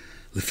statement.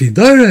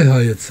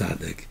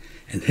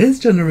 In his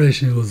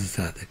generation, he was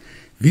a tzaddik.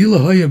 He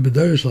would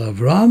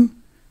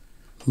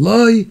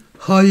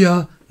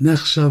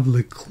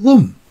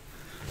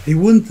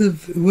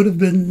have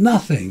been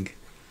nothing.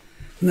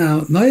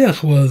 Now,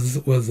 Noach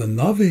was a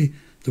Navi.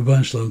 The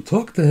Rebbeinu Shalom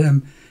talked to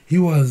him. He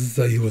was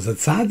a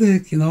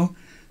tzaddik,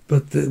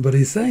 But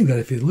he's saying that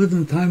if he lived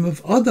in the time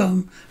of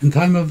Adam, in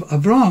time of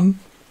Avraham,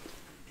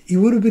 he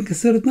would have been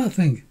considered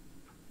nothing.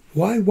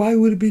 Why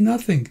would it be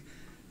nothing?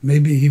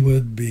 Maybe he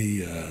would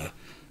be, how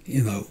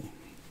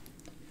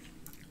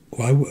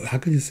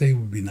could you say he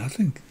would be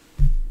nothing?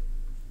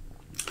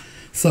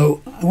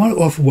 So I want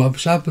to offer one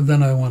pshat, but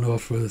then I want to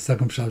offer the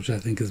second pshat, which I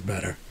think is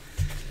better.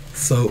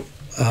 So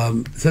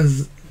it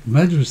says,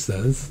 Medrash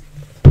says,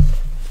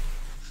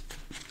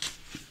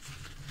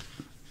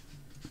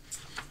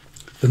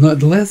 the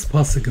last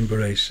pasuk in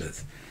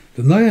Bereshit,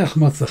 the Noach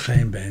matza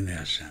chaim b'einei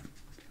Hashem,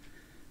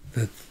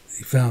 that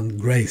he found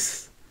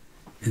grace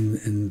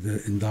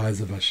in the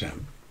eyes of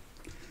Hashem.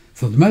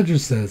 So the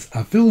Medrash says,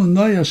 afilu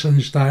Noach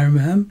shenishtayer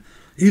mehem,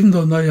 even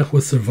though Noach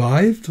was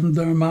survived from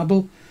the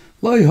Mabul,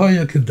 lo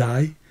hoya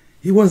kedai,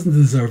 he wasn't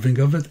deserving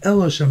of it.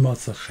 Elo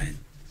shematza chaim,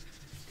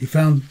 he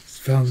found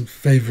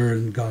favor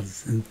in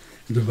God's in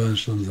the Rebbeinu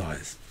Shalom's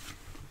eyes.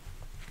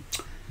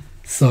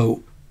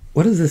 So,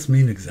 what does this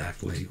mean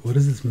exactly? What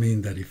does this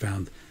mean that he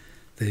found?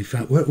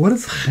 What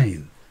is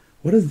chayin?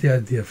 What is the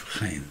idea of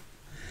chayin?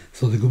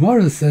 So the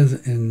Gemara says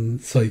in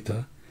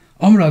Soita,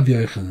 Rav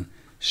Yochanan,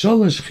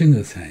 Sholosh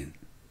chinas hain.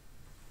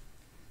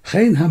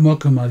 Chayin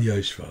hamakam al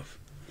yoshvav.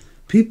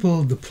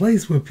 People, the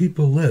place where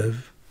people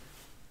live,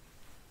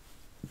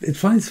 it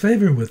finds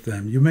favor with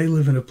them. You may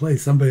live in a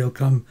place, somebody will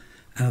come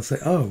and I'll say,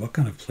 oh, what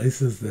kind of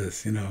place is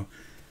this? You know,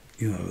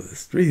 the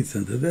streets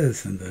and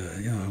this and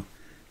the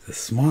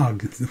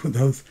smog and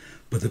those.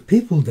 But the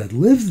people that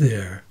live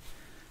there,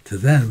 to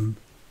them,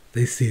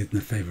 they see it in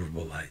a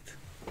favorable light.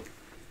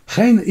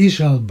 Chayin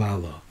isha al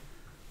bala.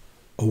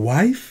 A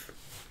wife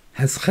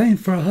has chayin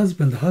for a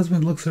husband. The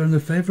husband looks at her in a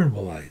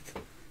favorable light.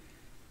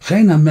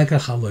 Chayin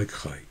hamekach aloik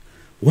chay.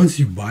 Once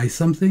you buy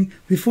something,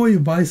 before you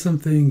buy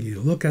something, you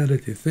look at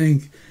it, you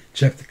think,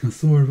 check the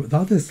consumer,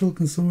 are there still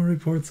consumer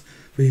reports?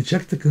 But you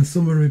check the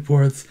consumer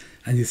reports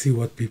and you see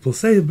what people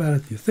say about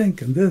it, you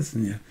think, and this,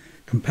 and you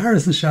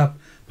comparison shop.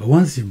 But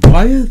once you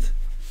buy it,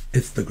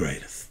 it's the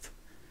greatest.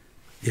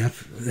 It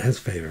has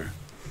favor.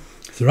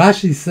 So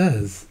Rashi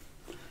says,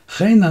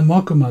 Chein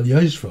hamokum al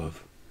yoshvav,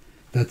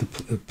 that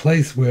the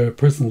place where a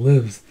person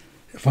lives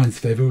finds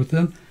favor with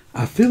them.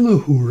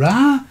 Afilu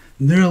hura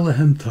nir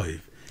lehem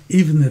toiv.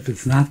 Even if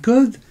it's not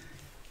good,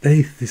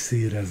 they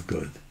see it as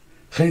good.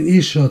 Chein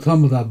isha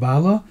tamud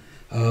abala,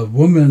 a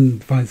woman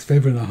finds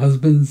favor in her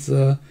husband's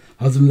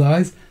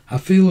eyes.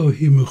 Afilu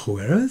hi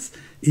mechueres,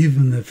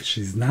 even if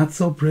she's not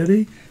so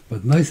pretty,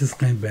 but nice is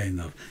kein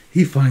beinav.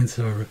 He finds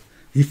her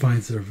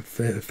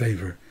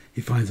favor.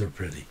 He finds her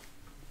pretty.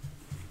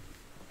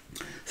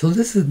 So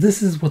this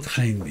is what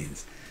chein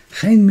means.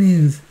 Chein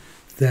means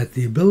that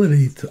the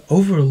ability to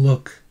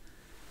overlook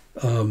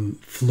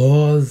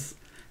flaws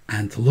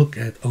and to look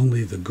at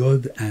only the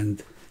good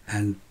and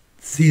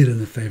see it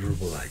in a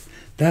favorable light.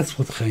 That's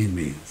what chein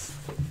means.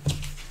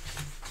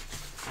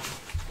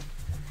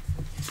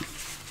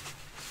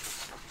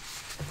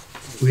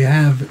 We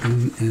have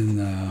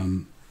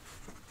in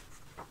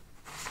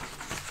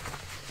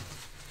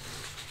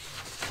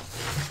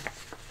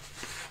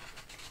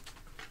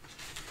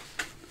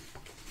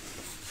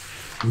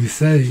we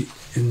say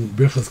in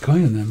Birchas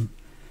Koyanim,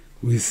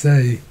 we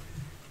say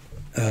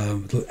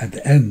at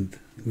the end,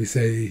 we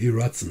say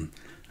Hiratzen,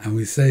 and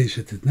we say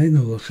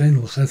Shetitneinu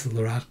l'chein l'chesed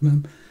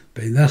l'rachmim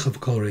beinechav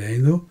kol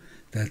re'enu,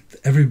 that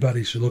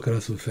everybody should look at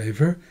us with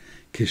favor.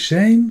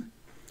 Kishem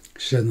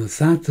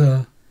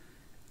shenasata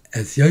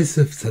as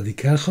Yosef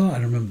tzadikecha. I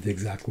don't remember the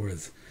exact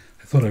words.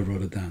 I thought I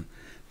wrote it down.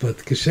 But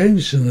Kishem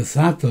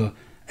shenasata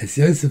as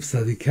Yosef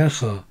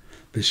tzadikecha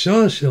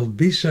b'shah shel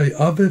bishay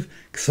aviv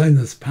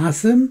k'soinas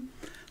pasim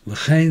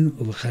l'chein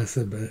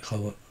l'chesed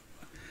b'chol.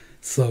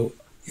 So,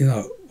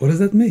 what does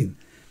that mean?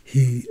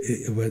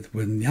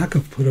 When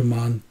Yaakov put him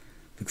on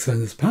the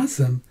K'soinas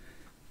pasim,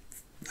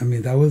 I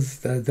mean, that was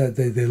that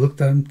they looked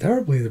at him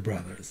terribly, the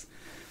brothers.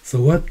 So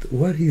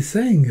what he's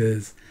saying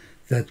is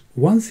that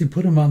once he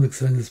put him on the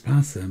K'soinas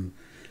pasim,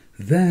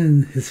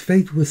 then his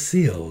fate was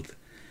sealed.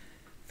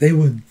 They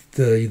would,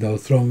 throw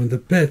him in the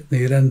pit, and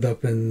he'd end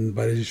up by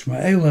the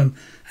Ishmaelim,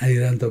 and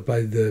he'd end up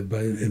in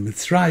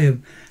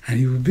Mitzrayim, and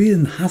he would be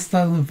in a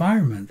hostile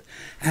environment.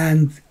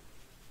 And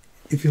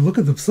if you look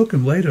at the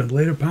psukim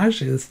later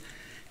parshas,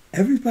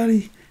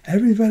 everybody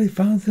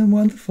found him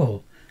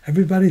wonderful.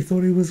 Everybody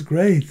thought he was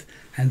great,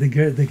 and they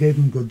gave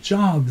him good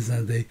jobs,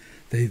 and they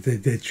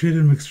treated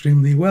him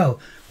extremely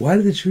well. Why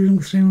did they treat him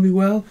extremely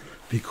well?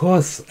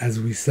 Because, as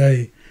we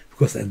say,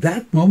 at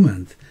that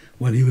moment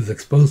when he was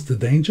exposed to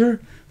danger,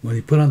 when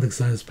he put on the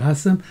K'soinas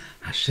pasim,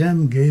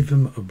 Hashem gave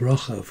him a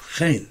bracha of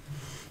chein,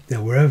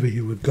 that wherever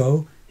he would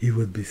go, he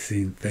would be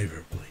seen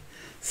favorably.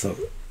 So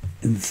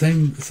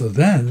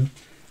then,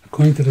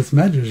 according to this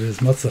medrash, is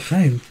matzah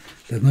chein,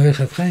 that Noach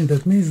had chein.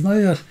 That means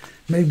Noach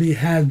maybe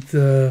had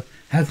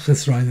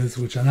chesroinus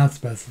which are not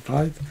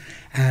specified,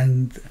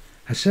 and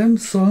Hashem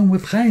saw him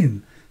with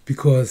chein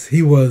because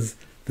he was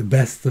the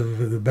best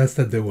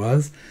that there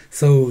was.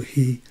 So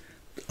he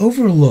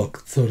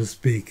overlooked, so to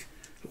speak,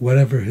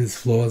 whatever his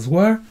flaws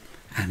were,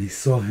 and he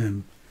saw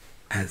him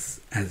as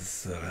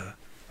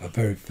a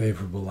very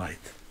favorable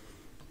light.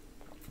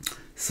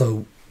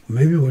 So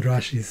maybe what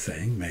Rashi is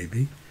saying,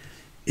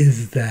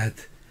 is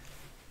that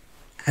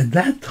at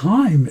that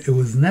time it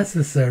was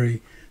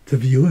necessary to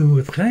view him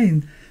with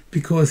chein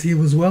because he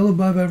was well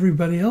above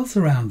everybody else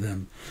around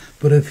him.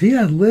 But if he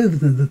had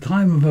lived in the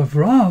time of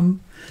Avraham,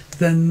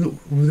 then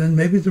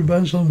maybe the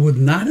Rebbe Shalom would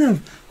not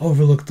have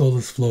overlooked all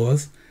his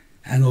flaws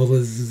and all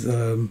his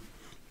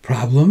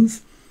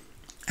problems,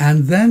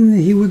 and then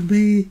he would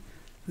be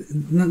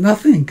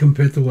nothing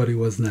compared to what he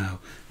was now.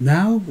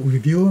 Now we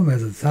view him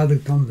as a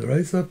tzaddik Tom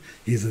Dereisov.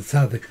 He's a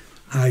tzaddik.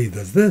 He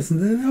does this,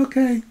 and then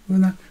okay, we're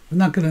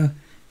not gonna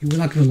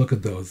look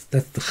at those.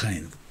 That's the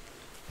chayin.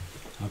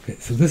 Okay,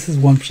 so this is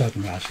one pshat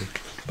in Rashi,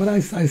 but I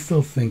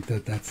still think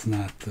that's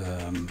not.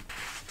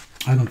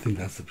 I don't think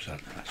that's the pshat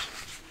in Rashi.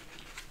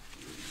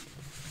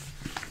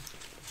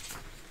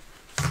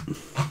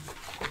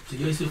 Did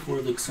Yosef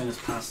wore the Ksenius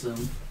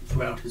Pasim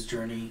throughout his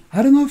journey?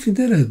 I don't know if he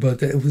did it,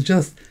 but it was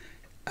just.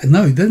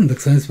 No, he didn't. The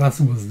Ksenius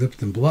Pasim was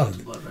dipped in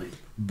blood. Right.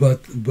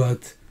 But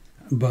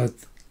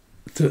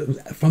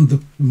from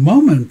the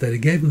moment that he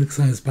gave him the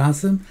Ksenius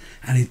Pasim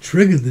and he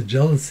triggered the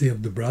jealousy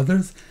of the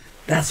brothers,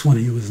 that's when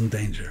he was in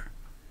danger.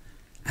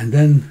 And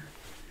then,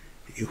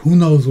 who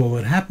knows what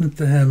would happen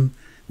to him,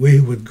 where he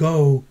would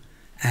go,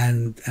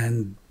 and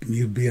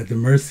he'd be at the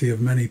mercy of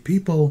many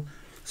people.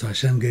 So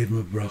Hashem gave him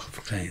a bracha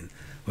of chayin.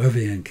 Whoever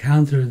he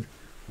encountered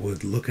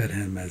would look at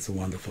him as a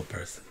wonderful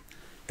person.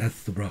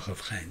 That's the bracha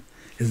of chayin.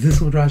 Is this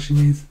what Rashi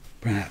means?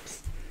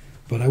 Perhaps.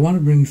 But I want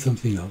to bring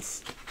something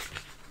else.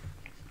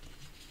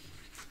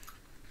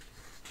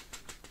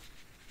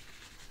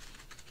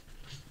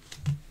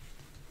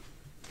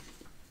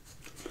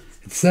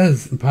 It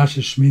says in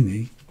Parshas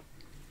Shmini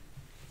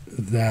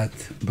that,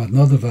 but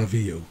Nadav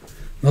Avihu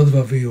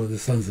were the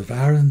sons of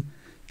Aaron.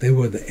 They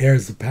were the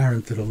heirs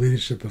apparent to the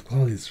leadership of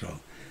Klal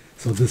Yisrael.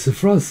 So the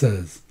Sifra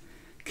says,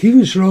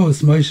 Kivin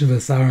Shroas Moshe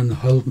v'Aaron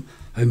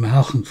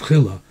ha'imahachem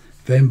tchila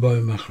v'em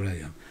bo'im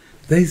achreyam.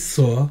 They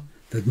saw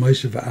that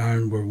Moshe and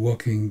Aaron were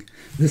walking.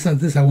 This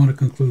I want to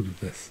conclude with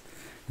this.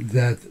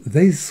 That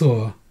they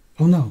saw.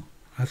 Oh no,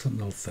 I have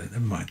something else to say. Never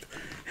mind.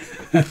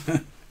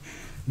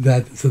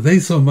 So they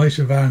saw Moshe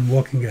and Aaron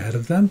walking ahead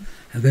of them,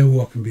 and they were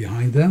walking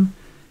behind them.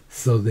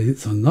 So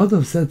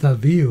Nadav said to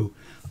Avihu,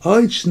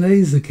 "Oid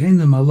shnei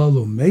zekenim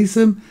alalu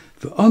mesim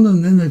v'anu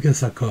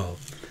ninagas hakol."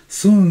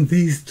 Soon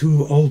these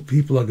two old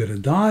people are going to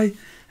die,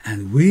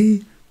 and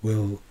we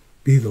will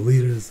be the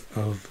leaders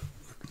of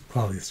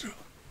Klal Yisrael.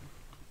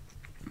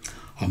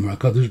 Amar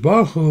HaKadosh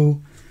Baruch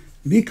Hu,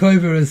 mi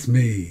koiver es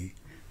mi.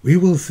 We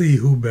will see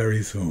who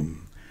buries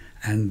whom,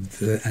 and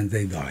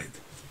they died.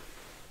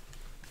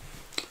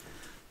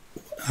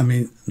 I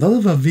mean,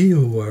 Nadav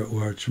Avihu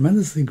were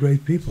tremendously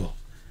great people,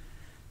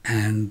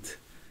 and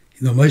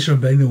Moshe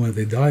Rabbeinu, when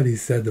they died, he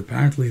said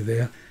apparently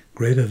they're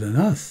greater than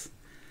us.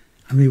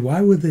 I mean,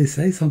 why would they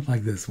say something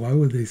like this? Why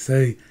would they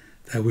say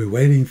that we're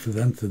waiting for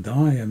them to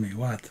die? I mean,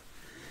 what?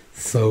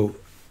 So,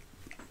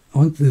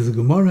 there's a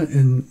Gemara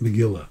in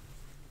Megillah.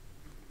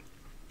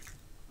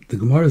 The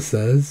Gemara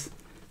says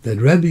that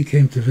Rabbi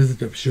came to visit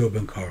Rabbi Shua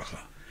ben Karcha.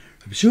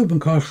 Rabbi Shua ben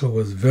Karcha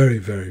was very,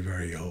 very,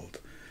 very old.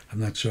 I'm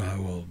not sure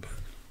how old, but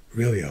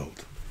really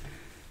old.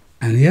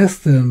 And he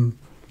asked him,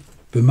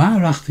 B'ma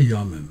arachta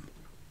yomim?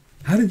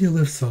 How did you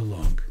live so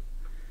long?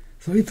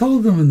 So he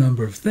told him a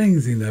number of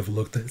things. He never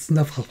looked at, it's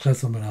Naf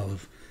Chavches Amar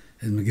Aleph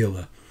in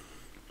Megillah.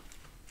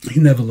 He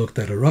never looked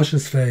at a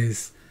Rosh's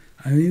face.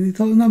 I mean, he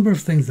told a number of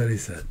things that he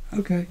said.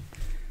 Okay.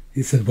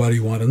 He said, what do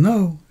you want to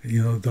know?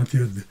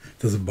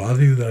 Does it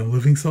bother you that I'm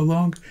living so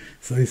long?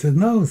 So he said,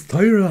 no, it's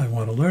Torah, I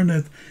want to learn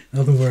it. In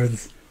other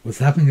words, what's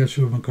happening at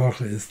Shua ben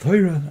Karcha is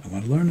Torah, I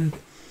want to learn it.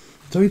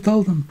 So he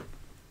told him.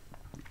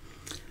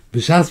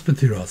 B'shas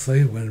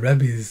B'tirosai, when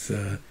Rebbe's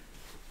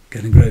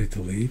getting ready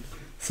to leave,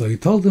 so he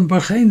told him,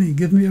 Barcheni,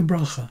 give me a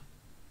bracha.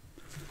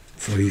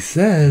 So he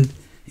said,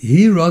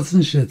 Yi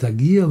rotzen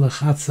shetagia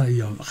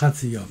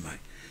l'chatzi yomai.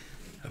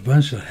 A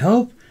bunch of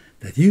help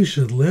that you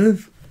should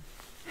live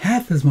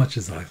half as much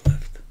as I've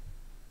lived.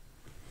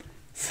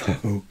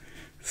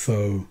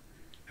 So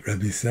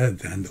Rabbi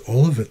said, and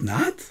all of it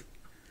not?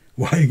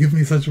 Why you give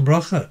me such a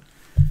bracha?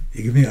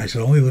 You give me, I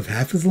should only live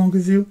half as long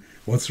as you?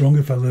 What's wrong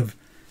if I live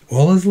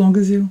all as long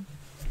as you?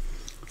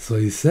 So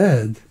he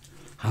said,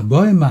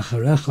 Haboy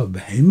macharecha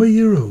behema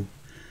yiru.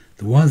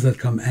 The ones that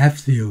come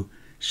after you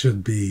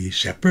should be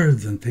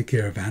shepherds and take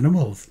care of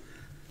animals.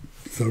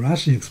 So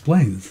Rashi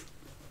explains,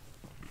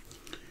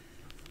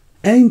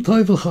 Ein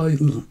toivel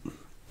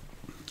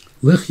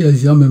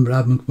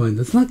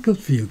it's not good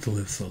for you to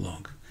live so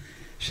long.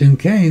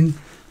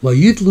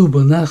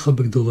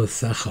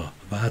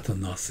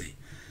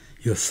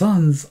 Your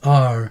sons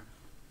are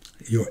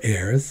your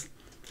heirs,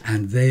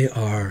 and they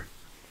are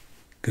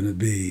going to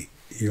be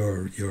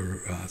your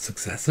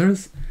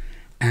successors.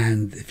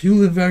 And if you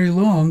live very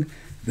long,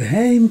 they'll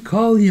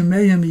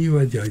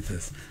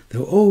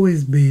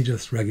always be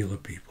just regular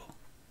people.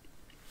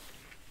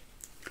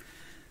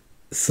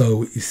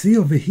 So you see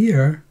over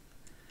here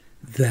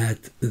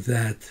that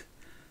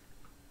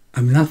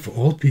I mean, not for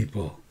all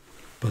people,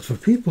 but for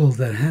people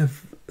that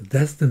have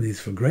destinies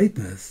for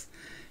greatness,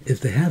 if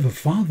they have a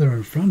father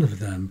in front of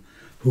them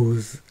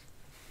who's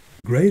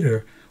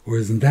greater or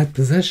is in that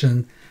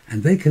position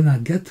and they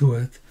cannot get to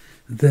it,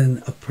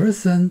 then a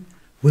person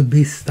would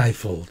be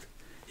stifled.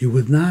 He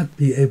would not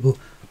be able,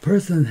 a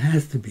person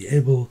has to be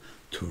able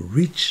to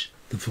reach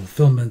the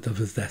fulfillment of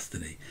his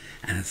destiny.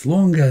 And as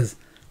long as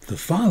the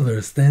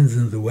father stands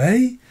in the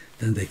way,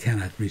 then they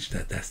cannot reach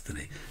that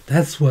destiny.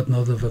 That's what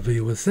Nadav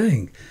Avihu was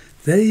saying.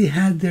 They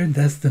had their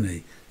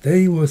destiny.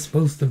 They were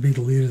supposed to be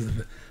the leaders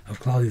of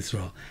Klal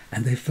Yisrael,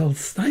 and they felt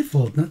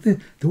stifled. They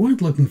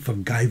weren't looking for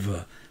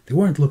gaiva. They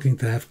weren't looking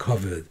to have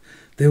kavod.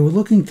 They were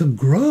looking to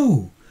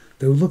grow.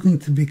 They were looking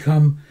to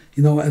become,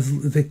 as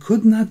they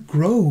could not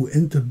grow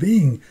into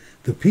being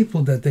the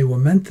people that they were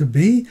meant to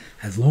be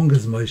as long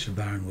as Moshe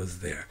Baron was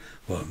there.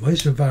 Well,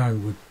 Moshe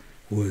Baron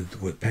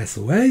would pass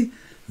away,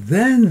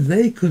 then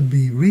they could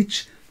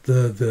reach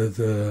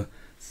the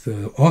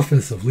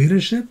office of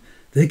leadership.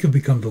 They could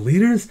become the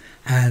leaders,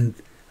 and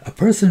a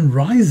person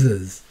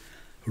rises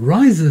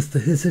to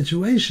his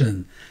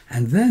situation.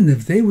 And then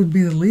if they would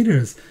be the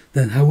leaders,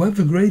 then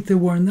however great they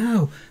were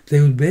now, they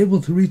would be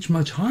able to reach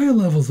much higher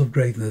levels of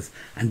greatness.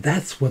 And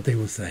that's what they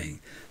were saying,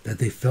 that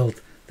they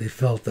felt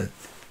that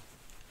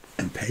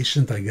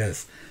impatient, I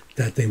guess,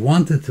 that they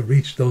wanted to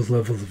reach those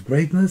levels of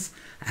greatness,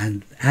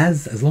 and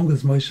as long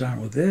as Moshe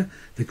Aaron were there,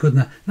 they could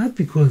not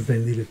because they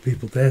needed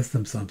people to ask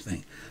them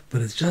something,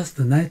 but it's just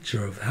the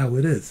nature of how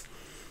it is,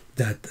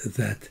 that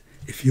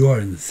if you are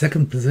in the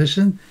second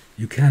position,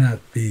 you cannot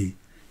be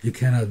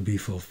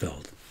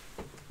fulfilled.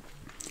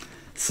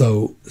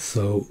 So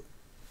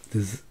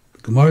this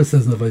Gemara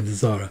says in Avodah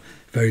Zarah,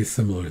 very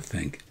similar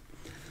thing.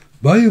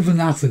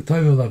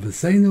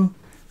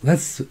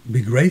 Let's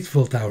be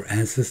grateful to our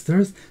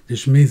ancestors.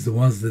 This means the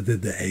ones that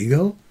did the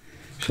Egel.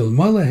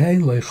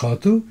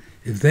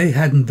 If they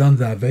hadn't done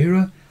the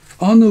Aveira,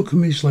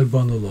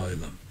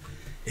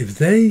 if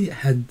they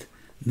had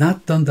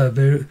not done the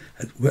Aveira,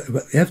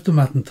 after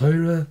Matan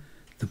Torah,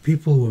 the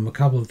people who were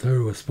Makabel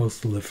Torah were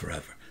supposed to live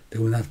forever. They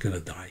were not going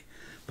to die.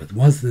 But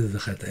once they did the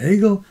Chet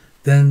Egel,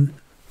 then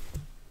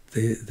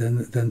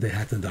they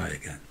had to die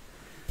again.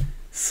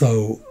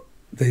 So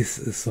they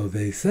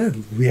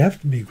said, we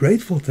have to be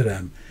grateful to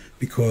them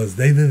because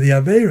they did the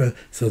Aveira,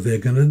 so they're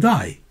going to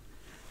die.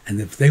 And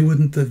if they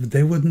wouldn't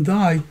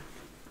die,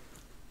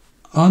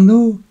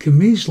 Anu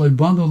kemish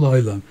leibanu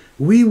lo'olam,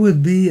 we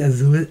would be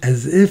as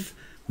if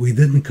we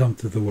didn't come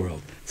to the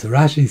world. So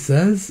Rashi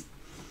says,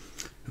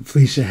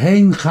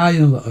 Flishehein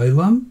chayin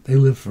lo'olam, they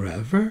live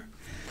forever.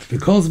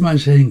 Because man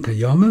shein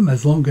kayomim,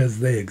 as long as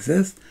they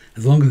exist,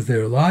 as long as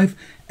they're alive,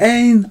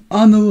 ein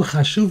anu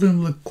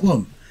chashuvim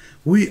leklum.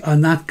 We are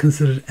not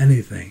considered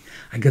anything.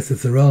 I guess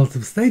it's a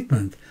relative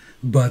statement,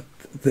 but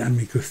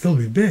it could still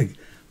be big,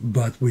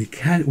 but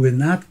we're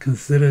not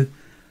considered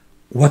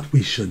what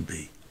we should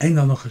be. So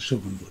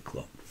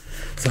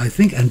I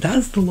think, and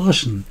that's the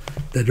lashon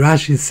that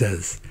Rashi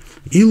says,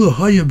 Ilu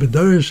haya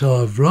b'dorish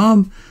shel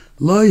Avraham,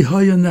 lo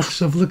haya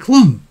nechshav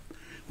leklum,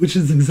 which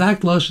is the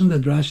exact lashon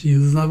that Rashi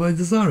uses in Avodah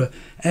Zarah.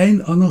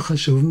 Ein anu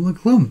chashuvim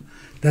leklum.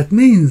 That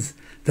means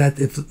that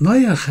if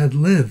Noach had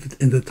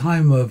lived in the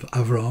time of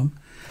Avraham,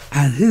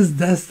 and his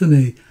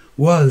destiny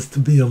was to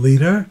be a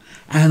leader,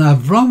 and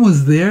Avram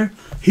was there,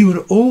 he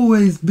would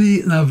always be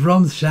in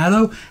Avram's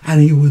shadow,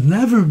 and he would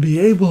never be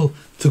able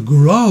to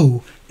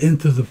grow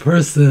into the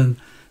person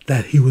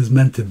that he was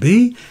meant to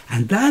be,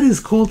 and that is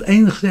called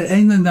Ein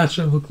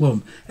Nachshav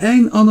L'Klum.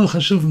 Ein Ono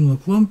Chashuvim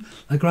L'Klum,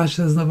 like Rashi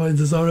says in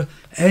Avodah Zarah,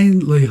 Ein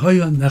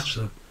Lehoya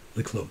Nachshav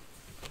L'Klum.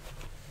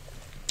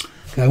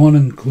 Okay, I want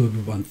to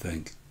include one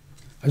thing.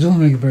 I just want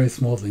to make a very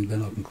small thing,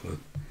 then I'll conclude.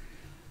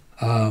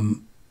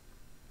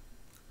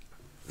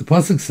 The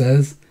pasuk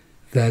says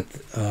that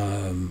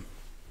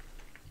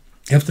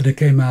after they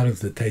came out of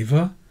the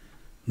teva,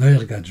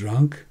 Noach got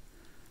drunk,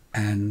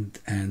 and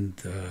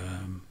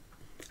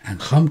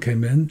Cham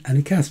came in and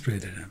he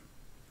castrated him.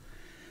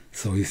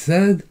 So he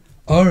said,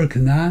 "Or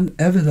Canaan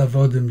eved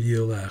avodim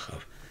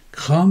yilechav."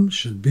 Cham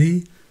should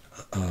be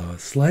a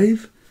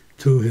slave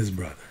to his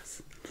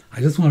brothers. I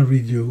just want to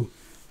read you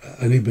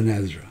an Ibn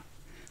Ezra.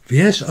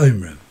 V'yesh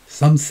oimrim,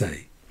 some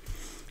say,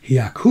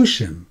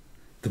 hiakushim,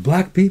 the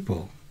black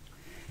people.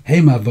 Hey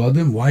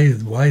Mavodim, why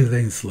are they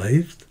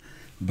enslaved?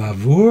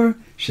 Bavur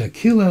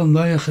Shakil el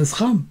Noach es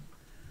Cham.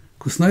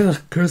 Because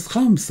Noach cursed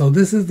Cham, so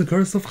this is the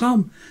curse of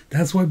Cham.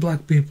 That's why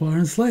black people are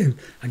enslaved.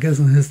 I guess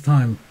in his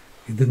time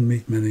he didn't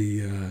meet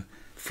many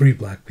free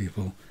black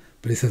people,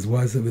 but he says,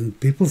 why is it when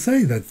people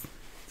say that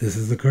this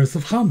is the curse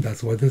of Cham?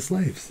 That's why they're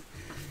slaves.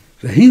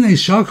 V'hinei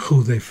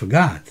shakchu, they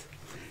forgot.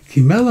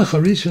 Ki melech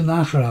harishon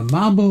achar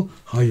Mabul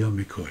haya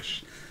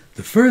mikush.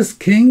 The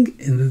first king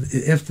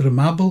after the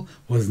Mabul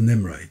was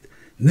Nimrod.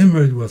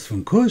 Nimrod was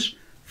from Cush,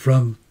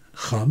 from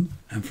Cham,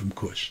 and from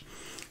Cush.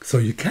 So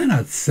you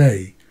cannot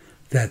say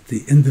that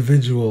the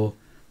individual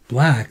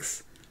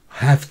blacks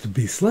have to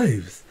be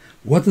slaves.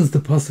 What does the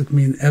pasuk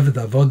mean? Eved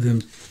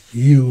avodim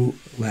you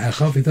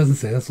le'achav. He doesn't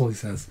say. That's all he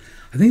says.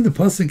 I think the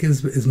pasuk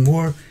is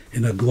more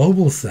in a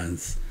global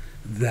sense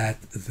that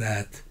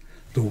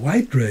the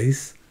white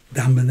race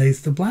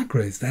dominates the black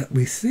race. That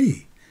we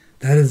see.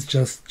 That is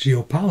just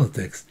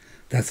geopolitics.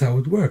 That's how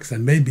it works.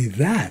 And maybe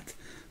that.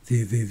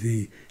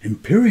 The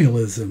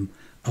imperialism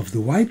of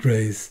the white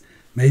race,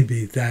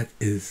 maybe that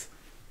is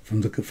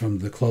from the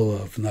klola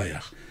of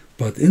Noach.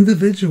 But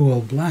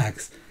individual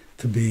blacks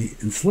to be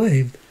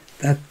enslaved,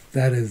 that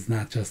is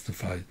not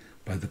justified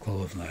by the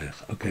Klal of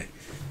Noach. Okay,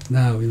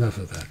 now enough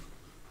of that.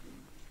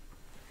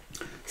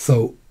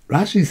 So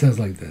Rashi says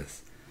like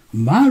this: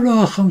 Ma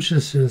ra Cham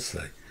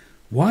shesay.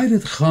 Why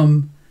did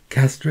Cham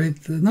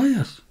castrate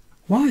Noach?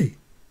 Why?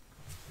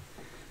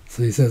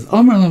 So he says,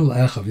 Amar lam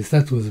la'echav, he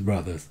said to his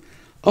brothers,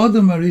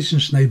 Adam arishin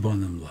shnei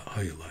bonim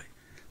la'ayolai.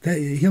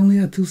 He only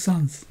had 2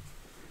 sons.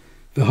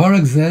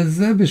 V'harag zeh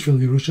zeh b'shvil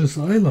Yerushas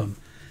ha'olam.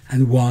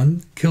 And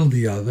one killed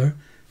the other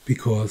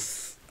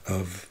because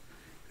of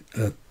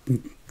the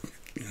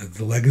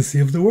legacy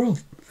of the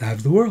world, to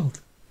have the world.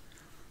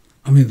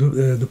 I mean,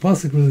 the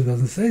pasuk really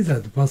doesn't say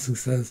that. The pasuk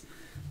says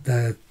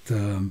that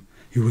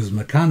he was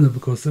makana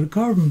because of the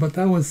carbon, but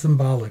that was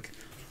symbolic,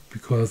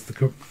 because the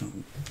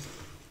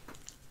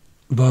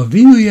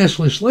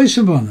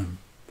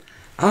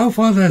our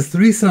father has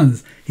 3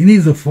 sons. He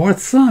needs a 4th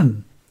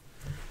son.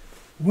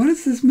 What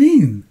does this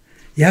mean?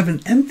 You have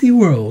an empty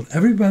world.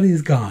 Everybody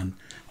is gone.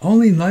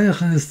 Only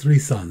Noach and his 3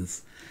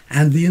 sons.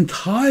 And the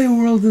entire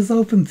world is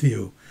open to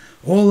you.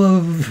 All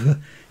of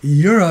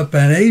Europe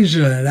and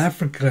Asia and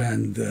Africa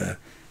and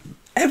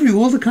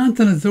all the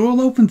continents, they're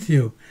all open to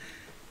you.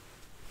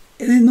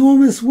 An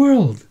enormous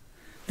world.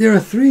 There are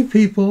 3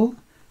 people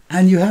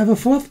and you have a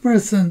 4th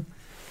person.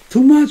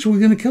 Too much, we're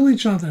going to kill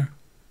each other.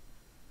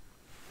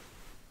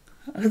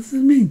 What does it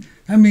mean?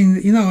 I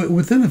mean,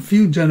 within a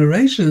few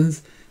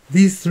generations,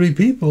 these 3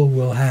 people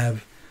will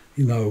have,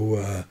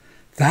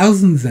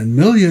 thousands and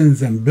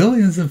millions and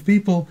billions of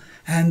people.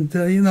 And,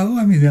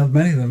 many of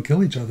them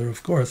kill each other,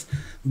 of course.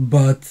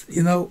 But,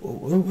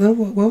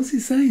 what was he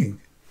saying?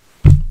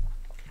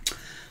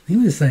 He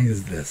was saying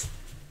is this.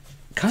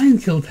 Cain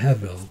killed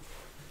Hevel.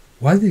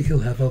 Why did he kill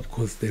Hevel?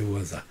 Because there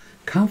was a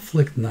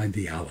conflict in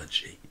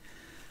ideology.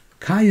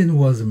 Cain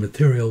was a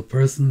material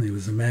person. He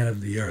was a man of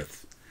the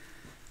earth.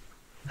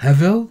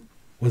 Hevel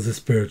was a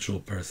spiritual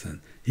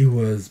person. He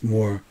was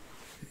more,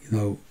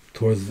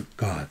 towards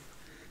God.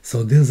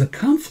 So there's a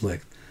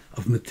conflict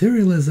of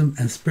materialism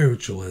and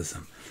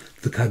spiritualism.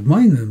 The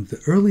Kadmonim,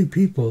 the early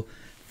people,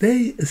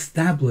 they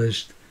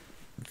established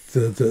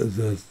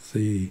the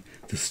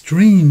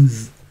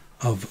streams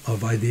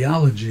of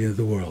ideology in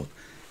the world.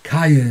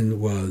 Cain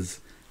was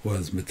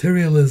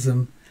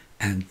materialism,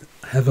 and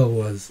Hevel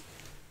was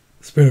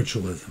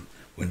spiritualism.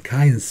 When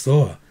Cain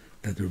saw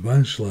that the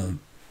Rebbeinu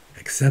Shalom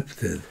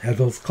accepted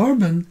Hevel's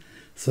carbon,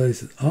 so he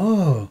said,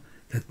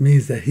 that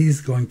means that he's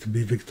going to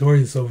be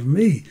victorious over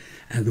me,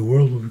 and the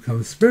world will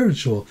become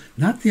spiritual,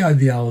 not the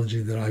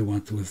ideology that I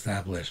want to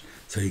establish.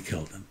 So he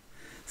killed him.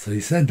 So he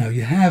said, now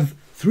you have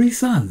 3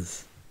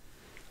 sons.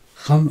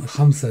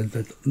 Cham said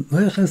that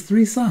Noach has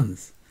 3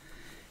 sons.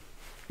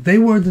 They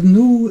were the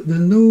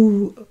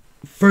new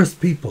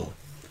first people.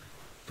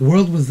 The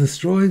world was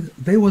destroyed.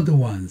 They were the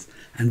ones.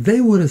 And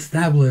they would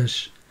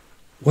establish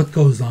what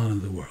goes on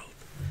in the world.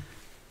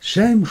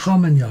 Shem,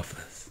 Cham, and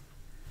Yafes.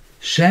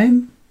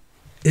 Shem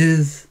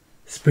is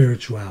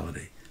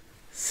spirituality,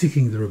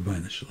 seeking the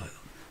Rabbi Shalom.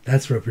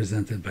 That's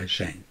represented by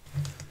Shem.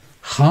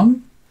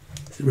 Cham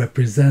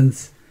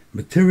represents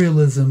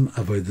materialism,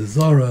 Avodah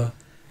Zarah.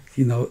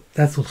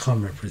 That's what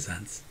Cham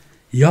represents.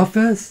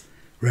 Yafes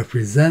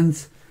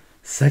represents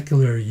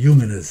secular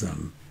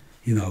humanism,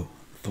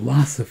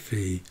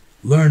 philosophy,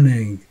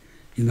 learning,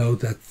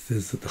 that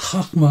is the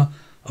Chachma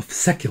of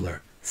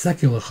secular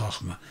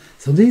Chachma.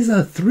 So these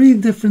are 3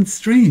 different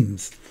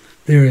streams.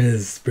 There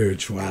is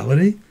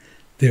spirituality,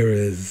 there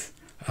is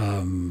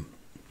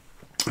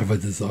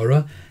Avodah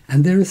Zarah,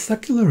 and there is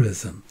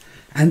secularism.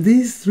 And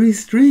these 3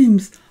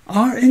 streams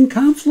are in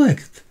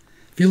conflict.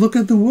 If you look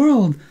at the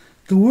world,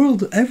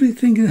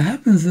 everything that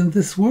happens in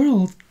this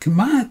world,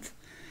 Kamat,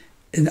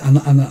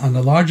 on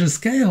a larger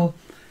scale,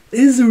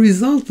 is a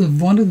result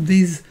of one of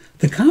these,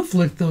 the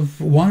conflict of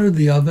one or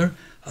the other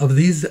of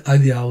these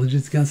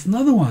ideologies against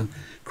another one.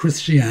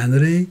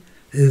 Christianity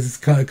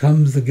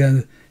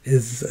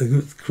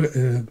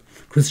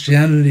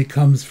Christianity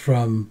comes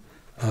from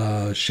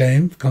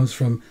shame, comes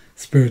from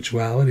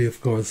spirituality. Of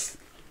course,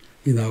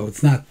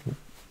 it's not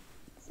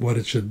what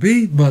it should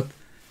be, but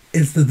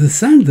it's the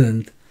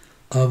descendant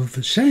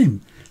of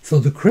shame. So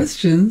the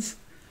Christians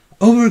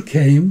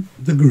overcame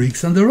the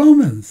Greeks and the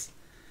Romans.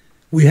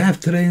 We have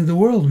today in the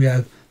world, we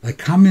have like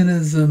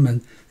communism,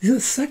 and these are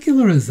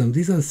secularism,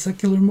 these are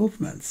secular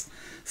movements.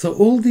 So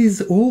all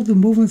the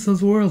movements of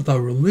the world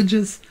are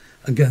religious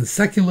against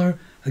secular,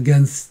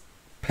 against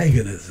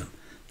paganism.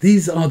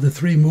 These are the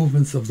 3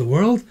 movements of the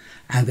world,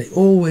 and they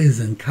always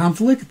in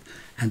conflict,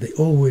 and they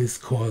always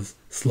cause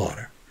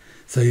slaughter.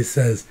 So he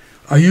says,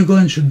 are you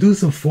going to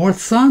introduce a 4th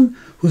son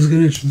who's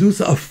going to introduce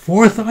a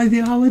 4th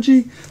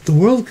ideology? The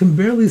world can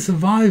barely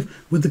survive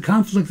with the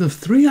conflict of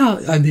 3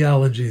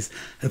 ideologies.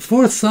 A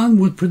 4th son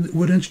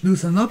would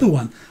introduce another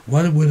one.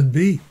 What would it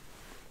be?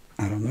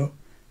 I don't know.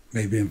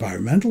 Maybe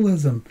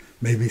environmentalism,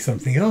 maybe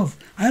something else.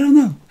 I don't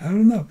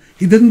know.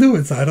 He didn't do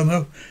it, so I don't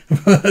know.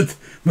 But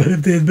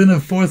if there had been a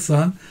 4th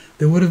son,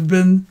 there would have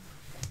been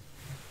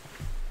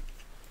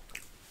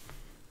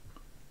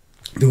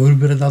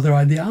another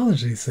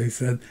ideology. So he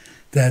said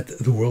that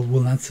the world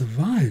will not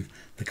survive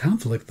the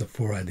conflict of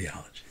 4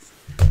 ideologies.